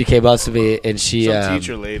 This lady. She came up to me and she Some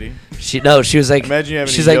teacher lady. She was like, Imagine you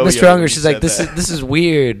having she's a like, yo-yo Mr. Unger, when she's you like, said that. this is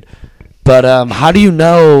weird, but how do you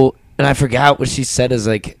know? And I forgot what she said is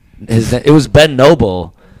like it was Ben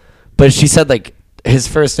Noble, but she said like his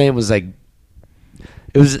first name was like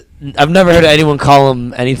it was. I've never heard anyone call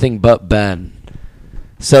him anything but Ben.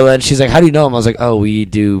 So then she's like, how do you know him? I was like, oh, we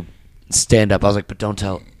do stand up. I was like, but don't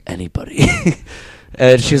tell anybody.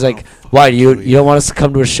 And she's like, why you don't want us to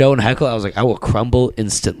come to a show and heckle? I was like, I will crumble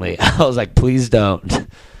instantly. I was like, please don't.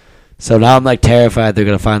 So now I'm like terrified they're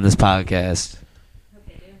gonna find this podcast.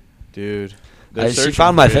 Dude. They're She searching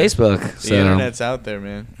found my for you. Facebook. The So internet's out there,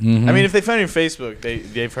 man. Mhm. I mean, if they find your Facebook,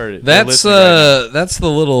 they've heard it. They're That's listening right that's the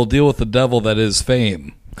little deal with the devil that is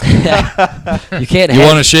fame. you can't. You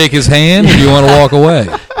want to shake his hand or do you want to walk away?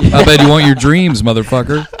 I bet you want your dreams,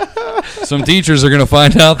 motherfucker. Some teachers are going to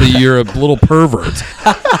find out that you're a little pervert.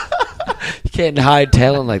 You can't hide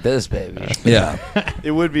talent like this, baby. Yeah. now.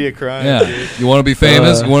 It would be a crime, Yeah. dude. You want to be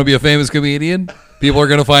famous? You want to be a famous comedian? People are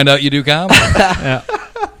going to find out you do comedy. Yeah.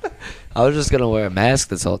 I was just gonna wear a mask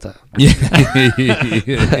this whole time. I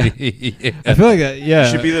feel like that. Yeah.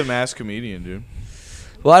 You should be the masked comedian, dude.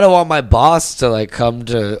 Well, I don't want my boss to like come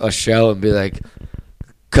to a show and be like,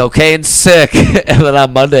 "Cocaine's sick," and then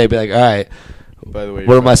on Monday be like, "All right, By the way,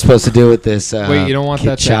 what am I supposed to do with this?" Wait, you don't want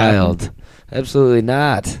that to child? Absolutely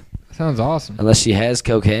not. Sounds awesome. Unless she has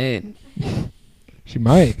cocaine. She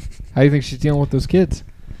might. How do you think she's dealing with those kids?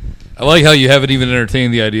 I like how you haven't even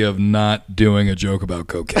entertained the idea of not doing a joke about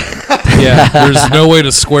cocaine. Yeah. There's no way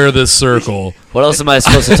to square this circle. What else am I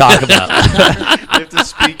supposed to talk about? You have to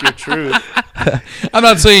speak your truth. I'm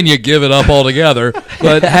not saying you give it up altogether,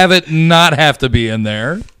 but have it not have to be in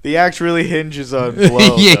there. The act really hinges on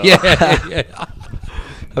flow. yeah.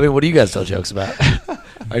 I mean, what do you guys tell jokes about?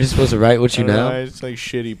 Are you supposed to write what you know? It's like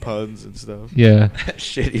shitty puns and stuff. Yeah.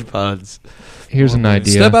 Shitty puns. Here's an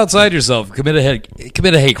idea. Step outside yourself. Commit a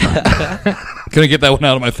hate crime. Couldn't get that one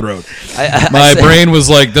out of my throat. My brain was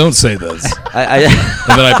like, "Don't say this," and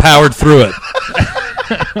then I powered through it.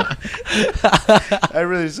 I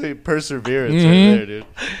really say perseverance Mhm. right there, dude.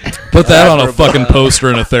 Put that on a fucking poster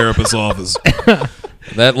in a therapist's office.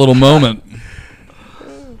 That little moment.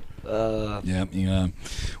 Yeah.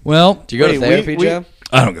 Well, Do you go Wait, to therapy, we- Joe?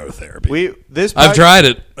 I don't go to therapy. Pod- I've tried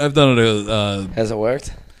it. I've done it. Has it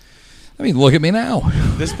worked? I mean, look at me now.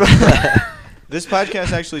 This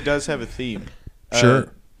podcast actually does have a theme.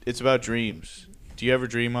 Sure. It's about dreams. Do you ever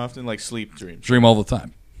dream often, like sleep dreams? Dream all the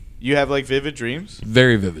time. You have like vivid dreams?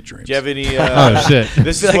 Very vivid dreams. Do you have any? Oh, shit.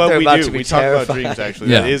 This I is feel like what they're we about do. to be We talk about terrified. dreams.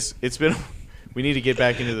 Actually, Yeah. That is. It's been. We need to get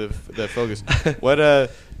back into the focus. What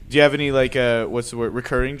Do you have any like what's the word?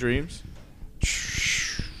 Recurring dreams?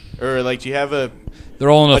 Or like, do you have a They're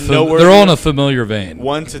all in a familiar vein.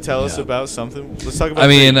 one to tell us about something? Let's talk about. I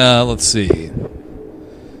mean, let's see.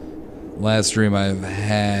 Last dream I've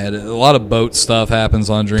had, a lot of boat stuff happens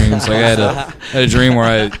on dreams. Like I had a dream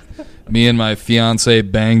where me and my fiance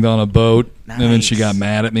banged on a boat, and then she got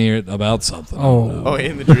mad at me about something. Oh,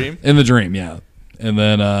 in the dream? In the dream, yeah. And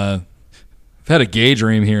then I've had a gay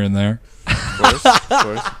dream here and there. Of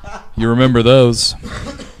course. You remember those?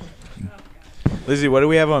 Lizzie, what do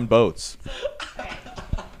we have on boats? Okay.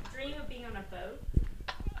 Dream of being on a boat.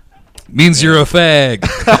 Means you're a fag.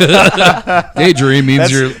 Gay dream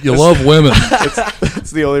means you love women.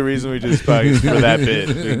 That's the only reason we just for that bit.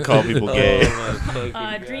 We can call people gay.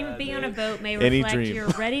 Dream of being on a boat may Any reflect dream. your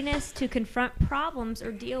readiness to confront problems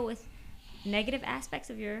or deal with negative aspects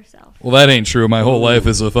of yourself. Well, that ain't true. My whole life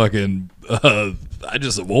is a fucking. I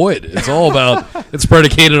just avoid. It's all about. It's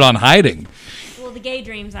predicated on hiding. Well, the gay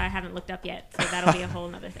dreams I haven't looked up yet, so that'll be a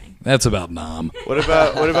whole other thing. That's about nom. What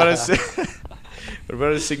about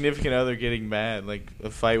a significant other getting mad, like a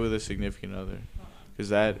fight with a significant other?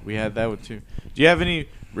 Because we had that one too. Do you have any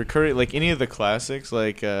recurring, like any of the classics,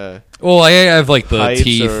 like? Well, I have like the heights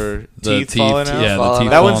teeth, or the teeth falling out? Yeah, the Falling teeth. out.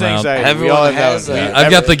 That one's falling out. anxiety. Everyone we all have has that one. that.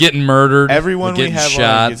 I've got the getting murdered. Everyone the getting we have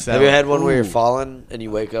shot. on gets that Have you one. had one where you're Ooh. falling and you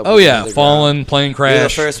wake up? Oh with yeah, another fallen, ground? plane You're the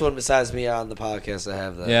crash. first one besides me on the podcast to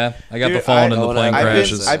have that. Yeah, I got Dude, the fallen I- and the oh, plane I've been-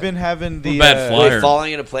 crashes. I've been having the bad flyer. Wait, Fired.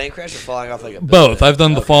 falling in a plane crash or falling off like a building? Both. I've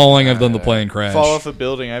done the Okay. falling. I've done the plane crash. fall off a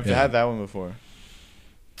building. I've Yeah. had that one before.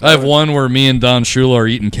 I have one where me and Don Shula are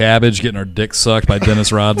eating cabbage, getting our dick sucked by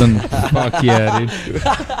Dennis Rodman. Fuck yeah, dude.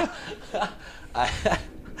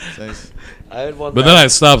 Nice. I had one. But then I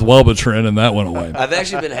stopped Wellbutrin, and that went away. I've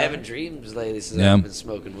actually been having dreams lately since Yeah. I've been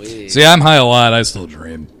smoking weed. See, I'm high a lot. I still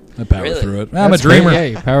dream. I power Really? through it. I'm a That's great. dreamer. Yeah,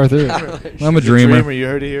 you power through it. I'm a Dreamer, dreamer. you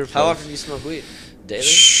heard it here. How folks. often do you smoke weed? Daily?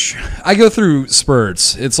 Shh. I go through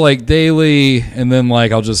spurts. It's like daily, and then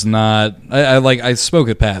like I'll just not. I smoke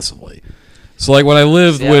it passively. So like when I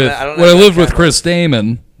lived See, I with don't when I have lived that with kind Chris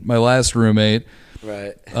Damon, my last roommate,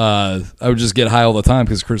 Right. I would just get high all the time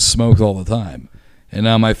because Chris smoked all the time. And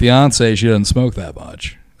now my fiance, she doesn't smoke that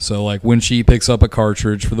much. So like when she picks up a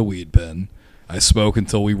cartridge for the weed pen, I smoke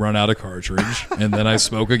until we run out of cartridge, and then I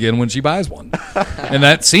smoke again when she buys one. And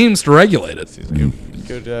that seems to regulate it.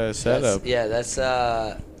 Good setup. That's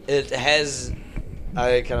it has.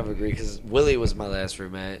 I kind of agree because Willie was my last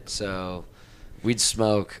roommate, so we'd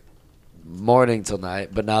smoke morning till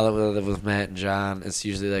night. But now that we live with Matt and John, it's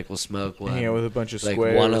usually like we'll smoke when Hang out with a bunch of like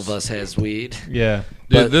squares. one of us has weed. Yeah.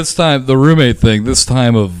 Dude, But- this time, the roommate thing, this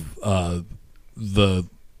time of the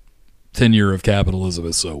tenure of capitalism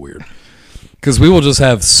is so weird. Because we will just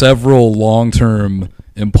have several long-term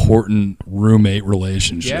important roommate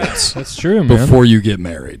relationships That's true, man. before you get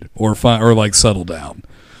married or like settle down.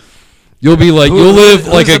 You'll be like, you'll live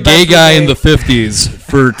like a the gay best guy in roommate? the 50s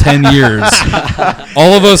for 10 years.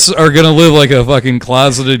 All of us are going to live like a fucking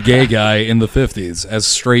closeted gay guy in the 50s as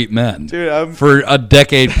straight men Dude, for a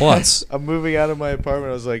decade plus. I'm moving out of my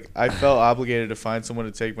apartment. I was like, I felt obligated to find someone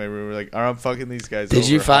to take my room. We're like, I'm fucking these guys. Did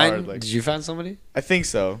you over find? hard. Like, Did you find somebody? I think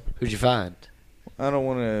so. Who'd you find? I don't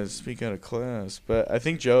want to speak out of class, but I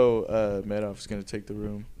think Joe Medoff is going to take the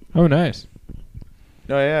room. Oh, nice.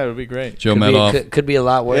 No, yeah, it'll be great. Joe Could be, Medoff. could be a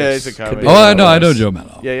lot worse. Yeah, he's a Could comedy. be Oh, a lot I know worse. Joe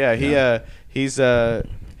Medoff. Yeah.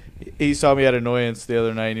 He saw me at Annoyance the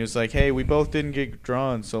other night, and he was like, "Hey, we both didn't get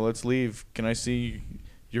drawn, so let's leave. Can I see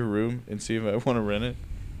your room and see if I want to rent it?"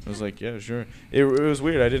 I was like, "Yeah, sure." It was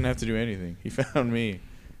weird. I didn't have to do anything. He found me,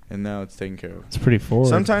 and now it's taken care of. It's pretty forward.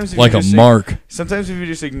 Sometimes, if Like you a just mark. Sometimes, if you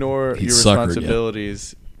just ignore He your suckered ya.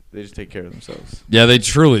 responsibilities, they just take care of themselves. Yeah, they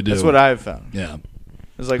truly do. That's what I've found. Yeah.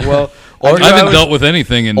 It's like, well, Or- I I haven't was- dealt with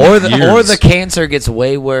anything in Or years. the cancer gets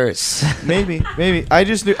way worse. Maybe.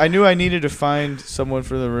 I knew I needed to find someone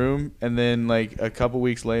for the room, and then like a couple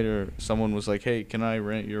weeks later, someone was like, "Hey, can I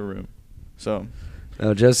rent your room?" So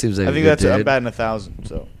Oh, Joe seems like I a think good that's I'm dude. batting 1,000.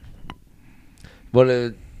 So What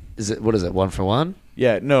is it? What is it? 1 for 1?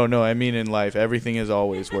 yeah, no. I mean, in life, everything has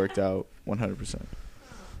always worked out 100%.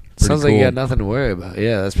 Sounds like you cool. got nothing to worry about.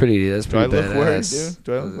 Yeah, that's pretty. That's Do I pretty look worried, badass. dude?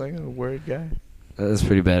 Do I look like a worried guy? That's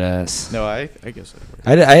pretty badass. No, I guess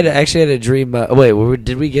I worry. I actually had a dream. Wait,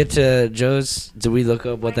 did we get to Joe's? Did we look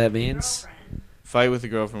up what that means? Fight with a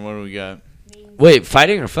girlfriend. What do we got? Wait,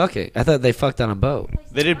 fighting or fucking? I thought they fucked on a boat.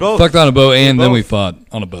 They did both. Fucked on a boat, and then both. we fought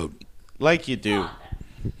on a boat. Like you do.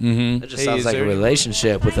 Mm-hmm. That just Hey, sounds is like a there-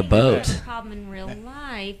 relationship with a boat. Problem in real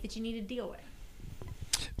life that you need to deal with.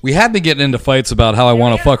 We had been getting into fights about how I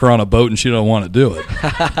want to fuck her on a boat and she don't want to do it.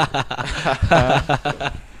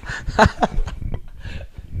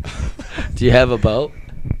 Do you have a boat?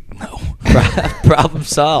 Problem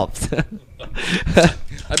solved.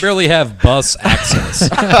 I barely have bus access.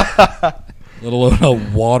 Let alone a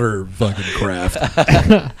water fucking craft.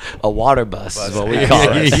 A water bus is what we call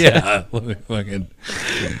it. Yeah. Fucking.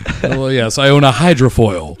 Well, yes, I own a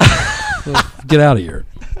hydrofoil. Get out of here.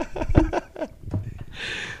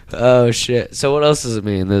 Oh shit! So what else does it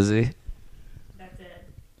mean, Lizzie?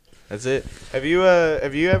 That's it. Have you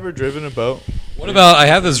ever driven a boat? What about, I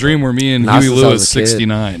have this dream where me and Not Huey since I was Lewis, a kid.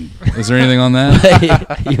 69. Is there anything on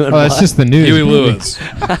that? You and Oh, that's what? just the news. Huey baby. Lewis.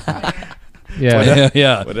 Yeah.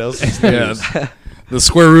 Yeah. What else is Yeah. news? The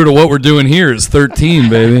square root of what we're doing here is 13,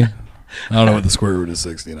 baby. I don't know what the square root of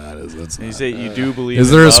 69 is. That's And you not. say you do believe Is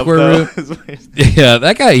in there a love, square though? Yeah,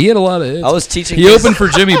 that guy, he had a lot of hits. I was teaching. He kids- opened for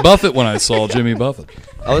Jimmy Buffett when I saw Jimmy Buffett.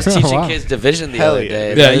 I was teaching wow. kids division the Hell other yeah.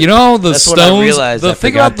 day. Yeah, you know the That's what I Stones. realized The after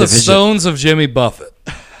thing I got about the division. Stones of Jimmy Buffett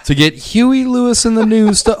to get Huey Lewis in the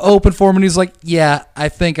news to open for him, and he's like, "Yeah, I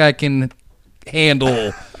think I can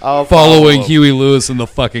handle I'll follow following him. Huey Lewis in the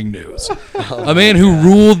fucking news." A man who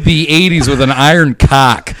ruled the '80s with an iron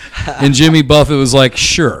cock, and Jimmy Buffett was like,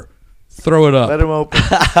 "Sure, throw it Let up." him open.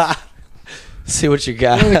 See what you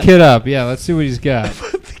Throw the got. kid up. Yeah, let's see what he's got.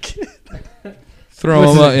 Throw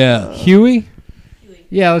What's him it? up. Yeah. Huey?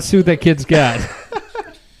 Yeah, let's see what that kid's got.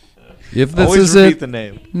 If this Always is repeat it, the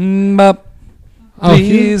name. bop, Oh, Huey?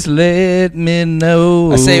 please let me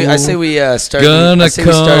know. I say we start. Gonna I say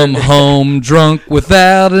we come start- home drunk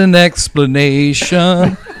without an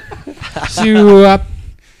explanation. Chew up.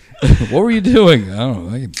 What were you doing? I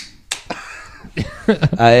don't know.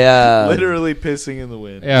 Literally pissing in the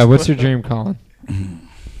wind. Yeah, what's your dream, Colin?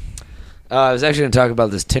 I was actually going to talk about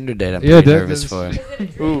this Tinder date I'm Yeah, pretty nervous for.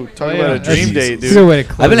 Ooh, talk Oh, about yeah. a dream date, It's a good dude. way to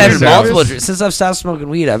close I've been having this out. multiple dreams since I've stopped smoking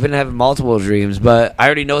weed. I've been having multiple dreams, but I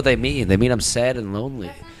already know what they mean. They mean I'm sad and lonely.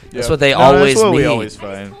 That's what they always that's what mean. we always I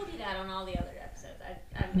find. just told you that on all the other episodes.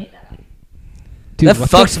 I've made that up. Dude, That what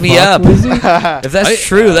the fucks me fuck, up. Lizzie? If that's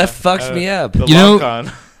true, that fucks me up. The You know- long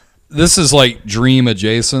con. This is like dream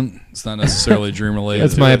adjacent. It's not necessarily dream related.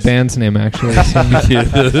 That's my band's name, actually. So.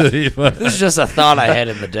 This is just a thought I had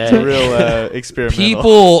in the It's a day. real experimental.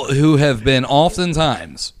 People who have been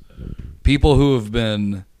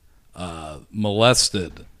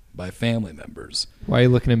molested by family members Why are you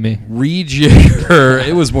looking at me? rejigger.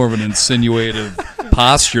 It was more of an insinuative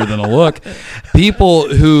posture than a look. People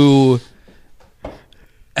who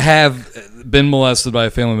have been molested by a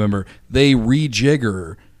family member, they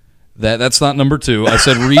rejigger that. That's not number two. I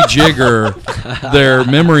said rejigger their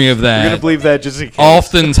memory of You're gonna that. believe that just in case.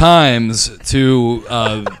 Oftentimes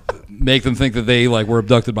to make them think that they like were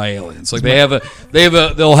abducted by aliens. Like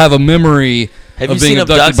they'll have a memory Have of you being seen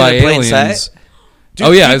abducted by Abducted in Plain aliens. Sight? Dude,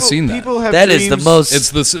 Oh yeah, people- I've seen that. People have That is the dreams- most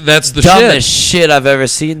That's the dumbest shit. shit I've ever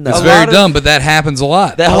seen. Though. It's A very lot of- dumb, but that happens a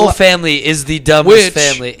lot. That whole family is the dumbest Which-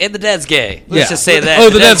 family, and the dad's gay. Yeah. Let's just say that. Oh,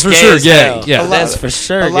 the dad's for gay sure as gay. hell. Yeah. The dad's for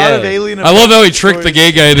sure A lot of gay. alien. I love how he abduction tricked the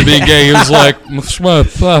stories. gay guy into being gay. He was like,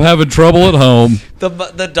 "I'm having trouble at home."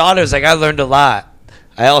 The daughter's like, I learned a lot.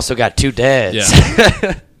 I also got two dads.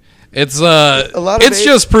 Yeah. It's lot of it's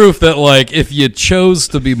just proof that like if you chose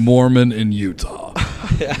to be Mormon in Utah,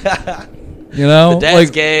 you know, The dad's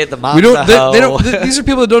like gay. The mom's we don't. a They hoe. don't. These are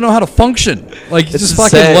people that don't know how to function. Like It's just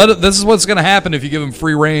fucking insane. let it. This is what's going to happen if you give them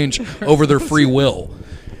free range over their free will.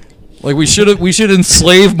 Like we should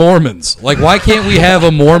enslave Mormons. Like why can't we have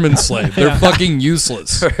a Mormon slave? They're fucking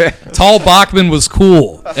useless. Tall Bachman was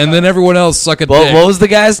cool, and then everyone else suck a dick. What was the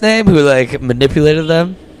guy's name who like manipulated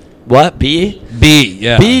them? What B? B,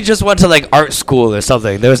 yeah. B just went to like art school or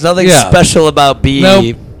something. There was nothing Yeah. special about B.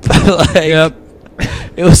 Nope. Like, Yep.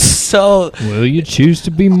 It was so. Will you choose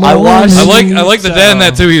to be more? I watched- I like the dad in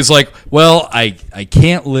that too. He's like, well, I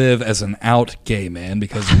can't live as an out gay man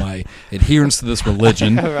because of my adherence to this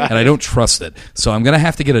religion, and I don't trust it. So I'm gonna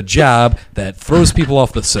have to get a job that throws people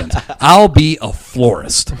off the scent. I'll be a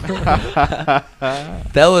florist. That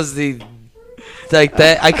was the. Like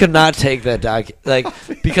that, I could not take that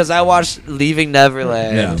because I watched Leaving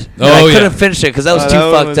Neverland. Yeah. And Oh, I yeah. couldn't finish it because that was too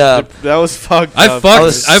That fucked up. That was fucked I up.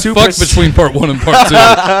 was fucked super between part 1 and part 2.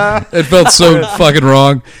 It felt so fucking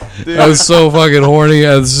wrong. I was so fucking horny.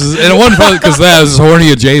 And it wasn't probably because that was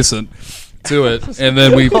horny adjacent to it, and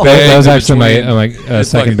then we banged. That was in actually between. my It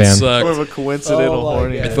second fucking band. sucked. More of a coincidental Oh my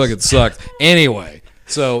horny. God. It fucking sucked. Anyway,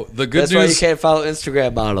 so the good That's why you news. can't follow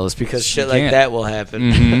Instagram models because shit like can't. that will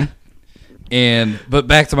happen. Mhm. But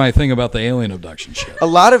back to my thing about the alien abduction shit. A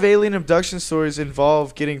lot of alien abduction stories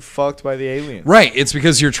involve getting fucked by the alien. Right, it's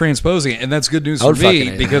because you're transposing it, and that's good news I for would fucking me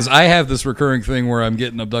hate because I have this recurring thing where I'm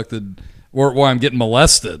getting abducted or I'm getting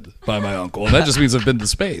molested by my uncle, and that just means I've been to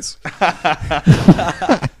space.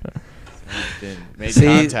 Made See,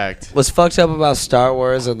 contact. What's fucked up about Star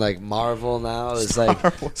Wars and like Marvel now is like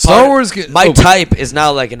Star Wars. my type is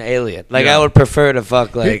now like an alien. Like Yeah. I would prefer to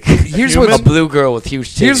fuck like Here's a what's- blue girl with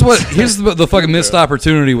huge titties. Here's the fucking missed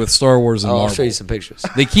opportunity with Star Wars and Oh, I'll Marvel. show you some pictures.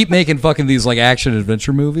 They keep making fucking these like action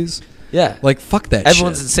adventure movies. Yeah, Like fuck that.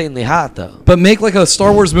 everyone's shit. insanely hot though. But make like a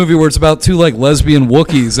Star Wars movie where it's about two like lesbian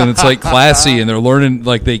Wookiees and it's like classy and they're learning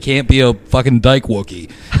like they can't be a fucking dyke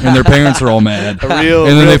Wookiee and their parents are all mad. A real,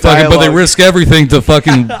 And then real they fucking but they dialogue. risk everything to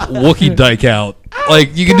fucking Wookiee dyke out.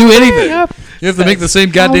 Like you can do anything. You have to make the same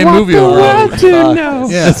goddamn movie over and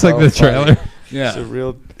over. Yeah, it's like the trailer. It's a Yeah.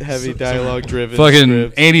 real heavy dialogue driven.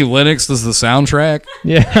 Fucking Annie Lennox does the soundtrack.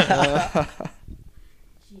 Yeah.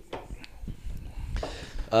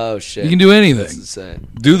 Oh shit, You can do That's anything. insane.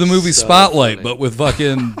 Do the movie So Spotlight, funny. but with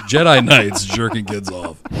fucking Jedi Knights jerking kids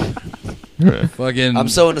off. Fucking. I'm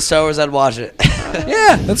so into Star Wars, I'd watch it.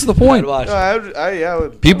 Yeah, that's the I'd point. watch No, it. I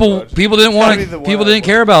would People watch. didn't want Gotta be to. the one People I'd didn't watch.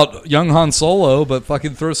 care about young Han Solo, but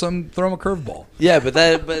fucking throw him a curveball. Yeah, but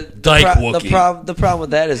Dyke the Wookiee. problem with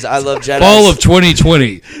that is I love Jedi. Fall of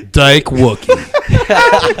 2020, Dyke Wookiee.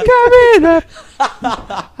 Coming up.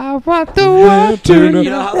 I want the world to You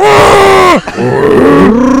know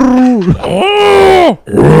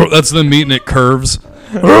how That's them meeting at curves.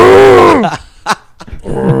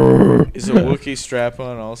 Is a Wookiee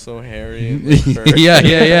strap-on also hairy? And with fur? Yeah,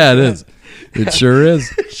 it is. It sure is.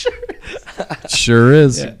 Sure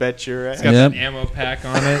is. Yeah. Bet your ass. It's got Yep. an ammo pack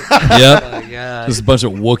on it. Yep. Oh my god. Just a bunch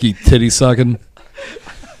of Wookiee titty sucking.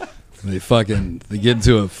 They get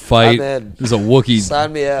into a fight. I'm in. There's a Wookiee.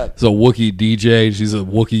 Sign me up. There's a Wookiee DJ. She's a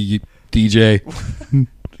Wookiee DJ.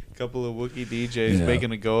 Couple of Wookiee DJs Yeah.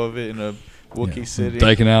 making a go of it in a Wookiee city.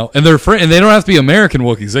 Dyking out, and they're and they don't have to be American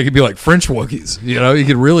Wookiees. They could be like French Wookiees. You know, you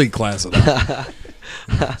could really class it up.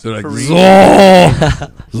 So like,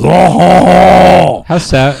 Zor, Zor. How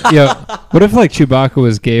sad. Yo, what if like Chewbacca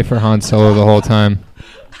was gay for Han Solo the whole time?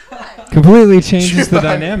 Completely changes the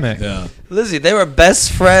dynamic. Yeah. Lizzie, they were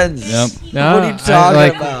best friends. Yep. No, What are you talking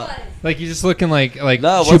like, about? Like you just looking like No,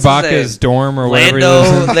 what's his Chewbacca's name? dorm or whatever he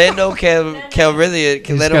lives in. Lando Calrissian.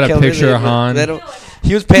 He's got a picture of Han.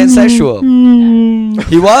 He was pansexual.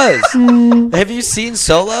 He was. Have you seen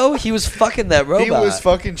Solo? He was fucking that robot. He was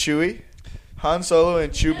fucking Chewie. Han Solo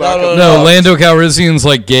and Chewbacca. No, No, Lando Calrissian's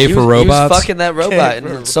like gay he for was, robots. He was fucking that robot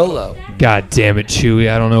Okay, in Solo. God damn it,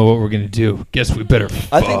 Chewie! I don't know what we're gonna do. Guess we better.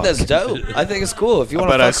 I think that's dope. I think it's cool. If you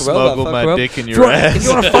want But to I fuck a robot, smuggled fuck my a robot. dick in If your you want- ass. If you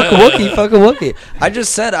want to fuck a Wookiee, fuck a Wookiee. I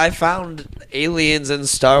just said I found aliens in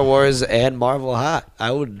Star Wars and Marvel hot.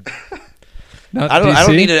 I would. Not I don't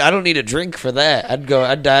DC? need a. I don't need a drink for that.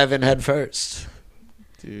 I'd dive in head first.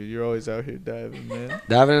 Dude, you're always out here diving, man.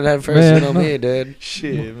 Diving in head first. Man, You know no. me, dude.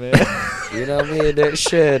 Shit, man. You know me, dude.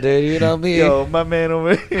 Shit, dude. You know me. Yo, my man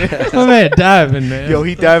over here. Oh man, diving man. Yo,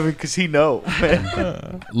 he diving because he know,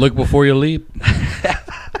 man. Look before you leap.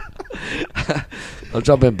 I'll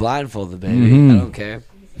jump in blindfolded, baby. Mhm. I don't care.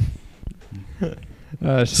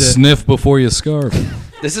 Oh shit. Sniff before you scarf.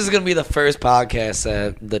 This is gonna be the first podcast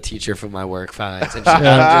that the teacher from my work finds, and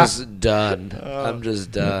Yeah. I'm just done. I'm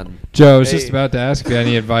just done. Joe, I was just Hey. about to ask you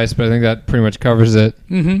any advice, but I think that pretty much covers it.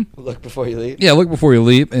 Mm-hmm. Look before you leave. Yeah, look before you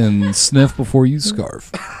leap and sniff before you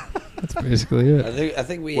scarf. That's basically it. I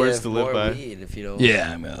think we Words have to live more by. weed if you don't.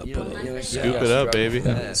 Yeah, I'm gonna You put don't, a you don't Scoop gotta it up, struggle baby. with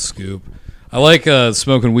that. scoop. I like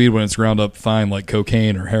smoking weed when it's ground up fine, like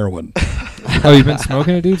cocaine or heroin. Oh, you've been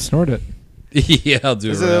smoking it, dude? Snort it. Yeah, I'll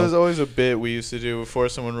do it. That was always a bit we used to do before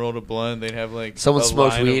someone rolled a blunt. They'd have like Someone a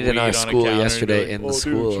smoked line of weed in our on a school counter and yesterday be like, in the "Oh, dude,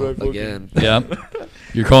 school try fucking-" again. Yep.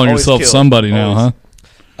 You're calling Always yourself kills. somebody now, huh? Always.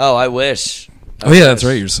 Oh, I wish. I Oh yeah, that's wish.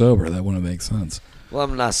 right. You're sober. That wouldn't make sense. Well,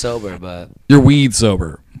 I'm not sober, but You're weed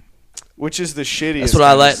sober. Which is the shittiest. That's what I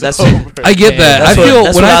kind of like- that's- sober. I get that. that's I feel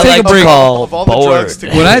that's when what I take like a to break. call Of all the bored. drugs to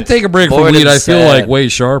When I take a break from Bored weed, and I feel sad. like way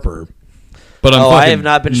sharper. But I'm oh, fucking I have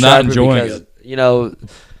not been not sharper enjoying because it. you know.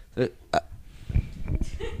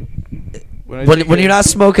 I When, take when it- you're not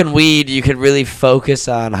smoking weed, you can really focus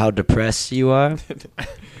on how depressed you are.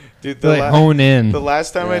 dude, Like hone in. the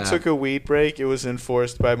last time I Yeah. took a weed break, it was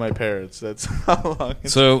enforced by my parents. That's how long.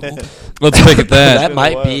 It's So been. let's pick at that. That been a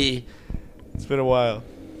might while. be. It's been a while.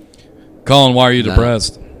 Colin, why are you No.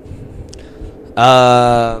 depressed?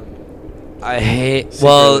 I hate.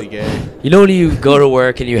 Well, Secretly gay. you know when you go to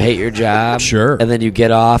work and you hate your job, Sure. and then you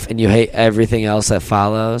get off and you hate everything else that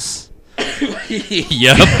follows.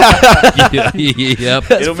 Yep.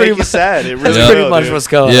 Yep. It'll make you sad. It really That's Yeah. pretty will, much dude. what's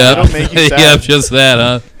going Yep. on. It'll make you sad. Yep. Just that,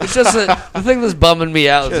 huh? It's just the thing that's bumming me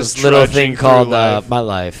out is Just this little trudging thing through called life. my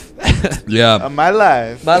life. Yeah. My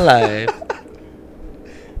life. My life.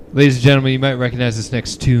 Ladies and gentlemen, you might recognize this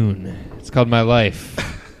next tune. It's called My Life.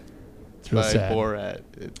 It's real by sad. Borat.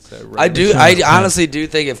 It's I do. Sure, I it's honestly do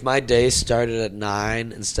think if my day started at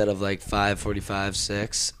 9 instead of like 5:45,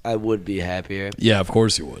 6, I would be happier. Yeah, of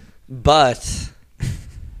course you would. But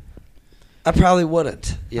I probably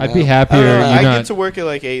wouldn't. I'd be happier. I not- get to work at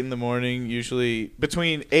like 8 in the morning, usually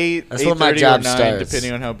between 8, That's when my 8:30 job or 9, starts.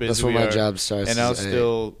 depending on how busy That's when we my are. job starts. And is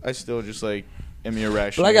 8. I still just like am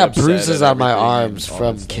irrational. But I got bruises on my arms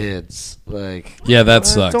from kids. Like, Yeah, that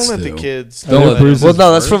sucks. Don't let too. the kids. Don't let bruises well,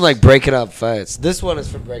 no, that's first. from like breaking up fights. This one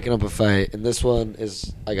is from breaking up a fight, and this one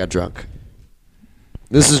is I got drunk.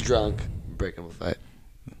 This is drunk, breaking up a fight.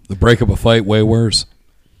 The break up a fight way worse.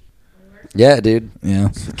 Yeah, dude. Yeah.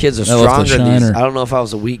 Kids are That left a stronger these. shiner. I don't know if I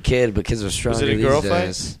was a weak kid, but kids are stronger a girl these fight?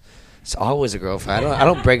 days. It's always a girl fight. I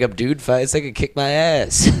don't break up dude fights. They can kick my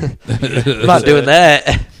ass. I'm not doing that.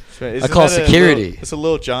 Isn't I call that security. It's a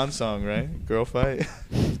Lil Jon song, right? Girl fight.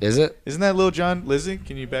 Is it? Isn't that Lil Jon? Lizzie,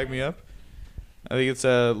 can you back me up? I think it's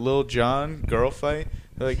a Lil Jon girl fight.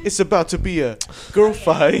 They're like, it's about to be a girl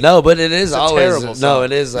fight. No, but it is It's a always terrible no. song.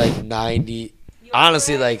 It is like 90.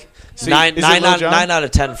 Honestly, like See, nine is it Lil Jon? out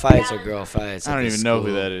of 10 fights are girl fights. I at don't this even know who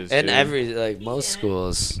school. that is, In dude. every most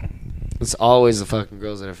schools, it's always the fucking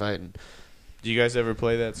girls that are fighting. Do you guys ever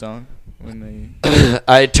play that song when they?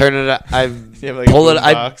 I turn it. I You have, like, a pull it. boom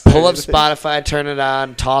I box pull and up everything? Spotify, turn it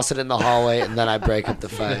on, toss it in the hallway, and then I break up the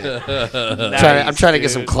fight. Nice, I'm trying to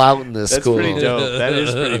get some dude. clout in this That's school. pretty dope. That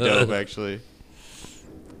is pretty dope, actually.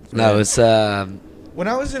 No, it's When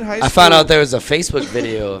I was in high school, I found out there was a Facebook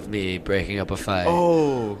video of me breaking up a fight.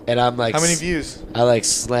 Oh, And I'm like, how many views? I like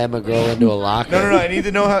slam a girl into a locker. No. I need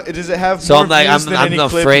to know how. Does it have? So more I'm like, views than I'm any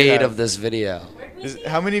clip you afraid have? of this video.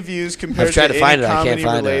 How many views compared I've tried to to find any it. I can't find it.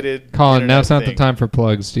 comedy-related? Colin, now's not the internet time for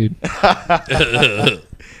plugs, dude. thing?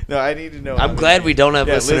 No, I need to know. how I'm many glad we views. don't have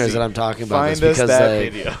Yeah, listeners Lizzie, that I'm talking about Find this us because that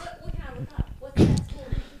like, video.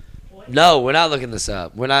 no, we're not looking this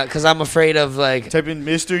up. We're not because I'm afraid of like Type in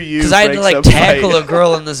Mr. U. because I had to breaks like up tackle fight. a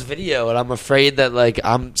girl in this video, and I'm afraid that like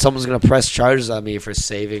someone's gonna press charges on me for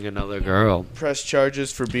saving another girl. Press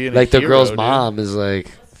charges for being Like a the hero, girl's dude. mom is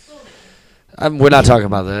like. We're not talking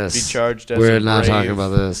about Be this. charged as We're a not talking brave about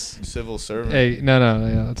this. civil servant. Hey, no,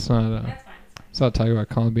 yeah, it's not. It's not talking about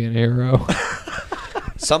Colin being a hero.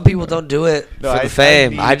 Some people don't do it No, for I the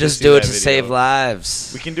fame. need I to just see do it that to video. save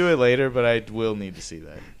lives. We can do it later, but I will need to see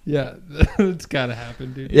that. Yeah, it's gotta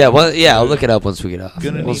happen, dude. Yeah, well, yeah, I'll look it up once we get off.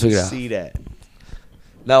 Gonna Once need we to get off. see that.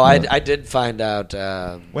 No, I did find out.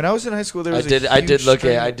 When I was in high school, there I was did a I did huge look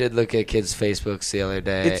string at I of- did look at kids' Facebooks the other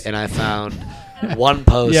day, It's- and I found one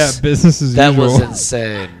post Yeah, business as that usual. was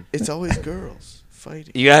insane. It's always girls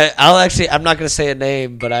fighting. I'm not gonna say a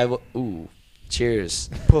name, but I will. Ooh, cheers.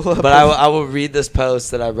 Pull up But I will read this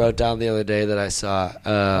post that I wrote down the other day that I saw.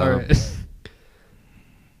 All right.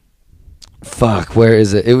 Fuck, where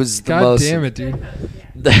is it? It was the God most. damn it, dude.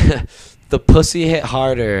 The pussy hit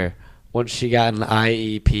harder once she got an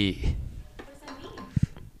IEP.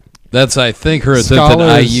 That's, I think, her attempted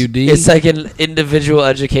Scholars- IUD. It's like an individual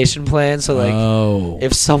education plan. So like, oh.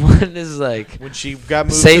 if someone is like, when she got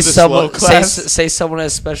moved say to the slow someone class. say someone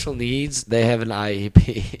has special needs, they have an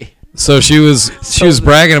IEP. So she was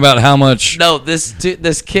bragging about how much No, this kid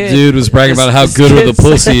dude was bragging about how this good kid the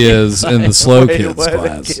pussy said- is in the slow Wait, kids what?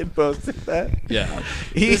 class. The kid posted that. Yeah.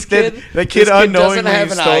 This kid That kid doesn't unknowingly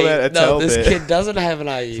have an stole that at No, this Telbit. kid doesn't have an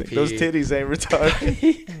It's IEP. like, those titties ain't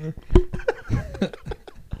retarded.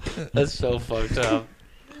 That's so fucked up.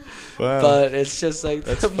 Wow. But it's just like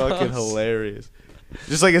That's the fucking most- hilarious.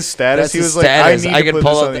 Just like a status. That's He the was like, status. I need I to can put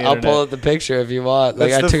pull this up. on the I'll internet. pull up the picture if you want.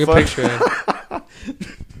 Like That's I the took a fun- picture.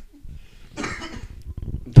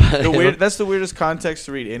 But That's the weirdest context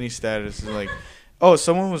to read any status. Is like, oh,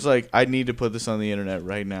 someone was like, I need to put this on the internet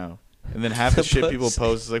right now. And then half the shit people Pussy.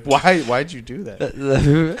 post is like, why'd you do that?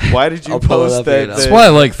 the- Why did you I'll pull it post up that? here now. That's that- why I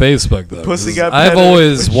like Facebook though. Pussy 'cause got I've better.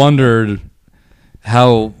 always wondered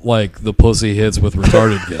how like the pussy hits with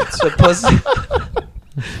retarded kids. the pussy.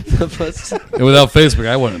 The pussy. And without Facebook,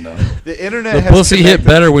 I wouldn't know. The internet The has pussy hit connected-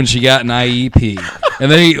 better when she got an IEP.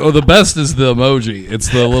 And then the best is the emoji. It's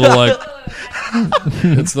the little like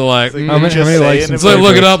it's the like It's like, How many- just how many likes saying and it's like it,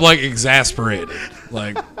 looking up like exasperated.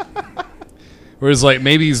 Like whereas like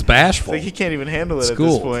maybe he's bashful. Like he can't even handle it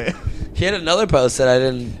School. at this point. He had another post that I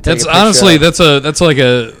didn't. Take That's a picture honestly of. that's like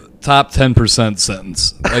a top 10%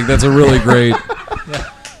 sentence. Like that's a really great.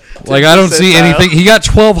 Like I don't see percentile. anything. He got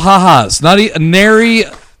 12 ha-has. Not nary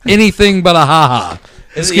anything but a ha-ha.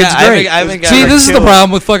 This kid's Yeah, I great. think- I think See, I- this is the killing.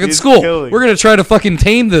 problem with fucking He's school. killing. We're gonna try to fucking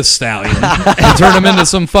tame this stallion and turn him into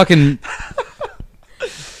some fucking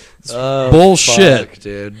Oh, bullshit. fuck,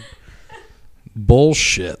 dude.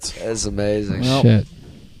 bullshit. That's amazing. Well, Shit.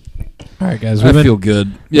 All right, guys. I feel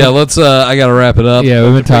good. Yeah, let's. I gotta wrap it up. Yeah,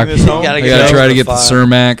 we've been talking. this home? Gotta I get gotta over try to the get the fire.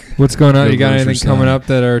 Cermak. What's going on? Go You got grocery anything coming store. up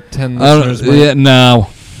that our 10 I listeners? don't, yeah, no.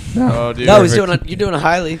 Oh, dude. No, he's Perfect. you're doing a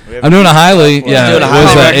highly. We have I'm doing a highly. He's Yeah, doing a it highly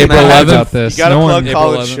was recommend. April About 11th. this. You gotta No plug one. April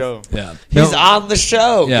college 11th. show. Yeah, He's No. on the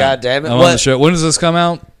show. yeah. God damn it. I'm on the show. When does this come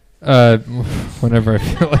out? Whenever I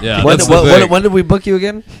feel like. Yeah, When, that's the thing. when did we book you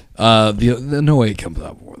again? The no way it comes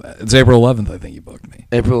out before that. It's April 11th. I think you booked me.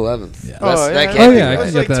 April 11th. Yeah. Oh, That yeah. can't Oh, yeah, I be can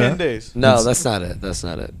right. get like that 10 out. days. No, that's not it. That's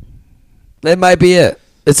not it. It might be it.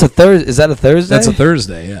 It's a Thursday. Is that a Thursday? That's a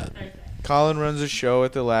Thursday. Yeah. Colin runs a show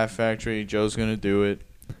at the Laugh Factory. Joe's gonna do it.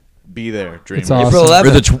 Be there, Dreamers. It's awesome. April 11th.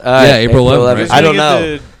 Or the yeah, April 11th, He's right? I gonna don't get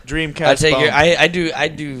know. the Dreamcast I take bump. your, I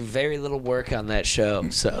do very little work on that show.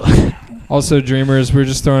 So Also, Dreamers, we're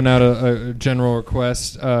just throwing out a general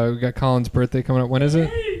request. We got Colin's birthday coming up. When is it?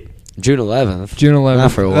 June 11th. June 11th.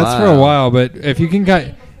 Not for a That's for a while. while, but if you can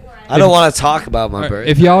I don't want to talk about my birthday.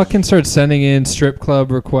 if y'all can start sending in strip club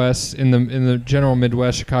requests in the general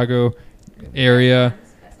Midwest Chicago area,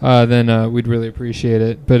 then we'd really appreciate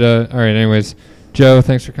it. But all right, anyways, Joe,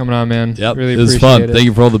 thanks for coming on, man. Yep. Really it was appreciate fun. it. Thank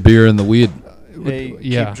you for all the beer and the weed. Hey,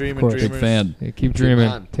 Yeah, keep dreaming, of course. dreamers. Big fan. Yeah, keep dreaming.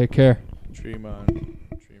 on. Take care. Dream on.